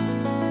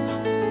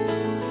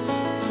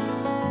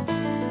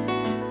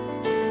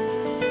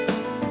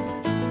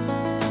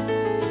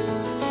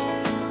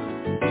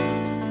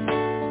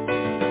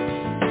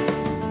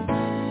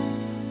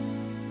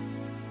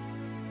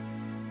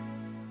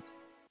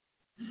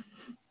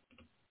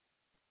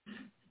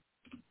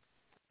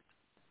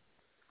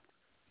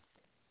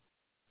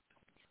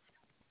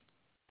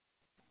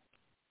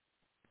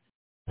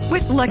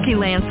 With Lucky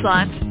Land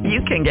Slots,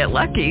 you can get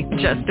lucky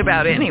just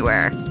about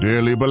anywhere.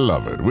 Dearly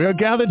beloved, we are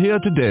gathered here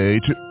today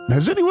to...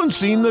 Has anyone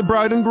seen the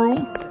bride and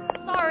groom?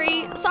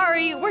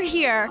 Sorry, we're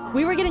here.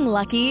 We were getting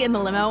lucky in the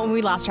limo and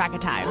we lost track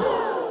of time.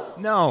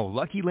 No,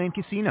 Lucky Land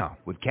Casino,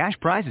 with cash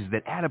prizes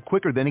that add up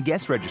quicker than a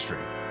guest registry.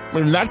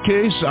 In that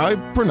case, I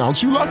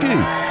pronounce you lucky.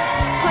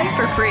 Play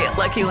for free at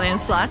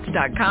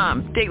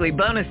LuckyLandSlots.com. Daily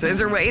bonuses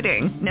are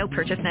waiting. No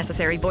purchase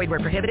necessary. Void where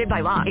prohibited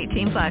by law.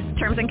 18+.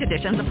 Terms and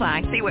conditions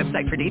apply. See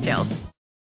website for details.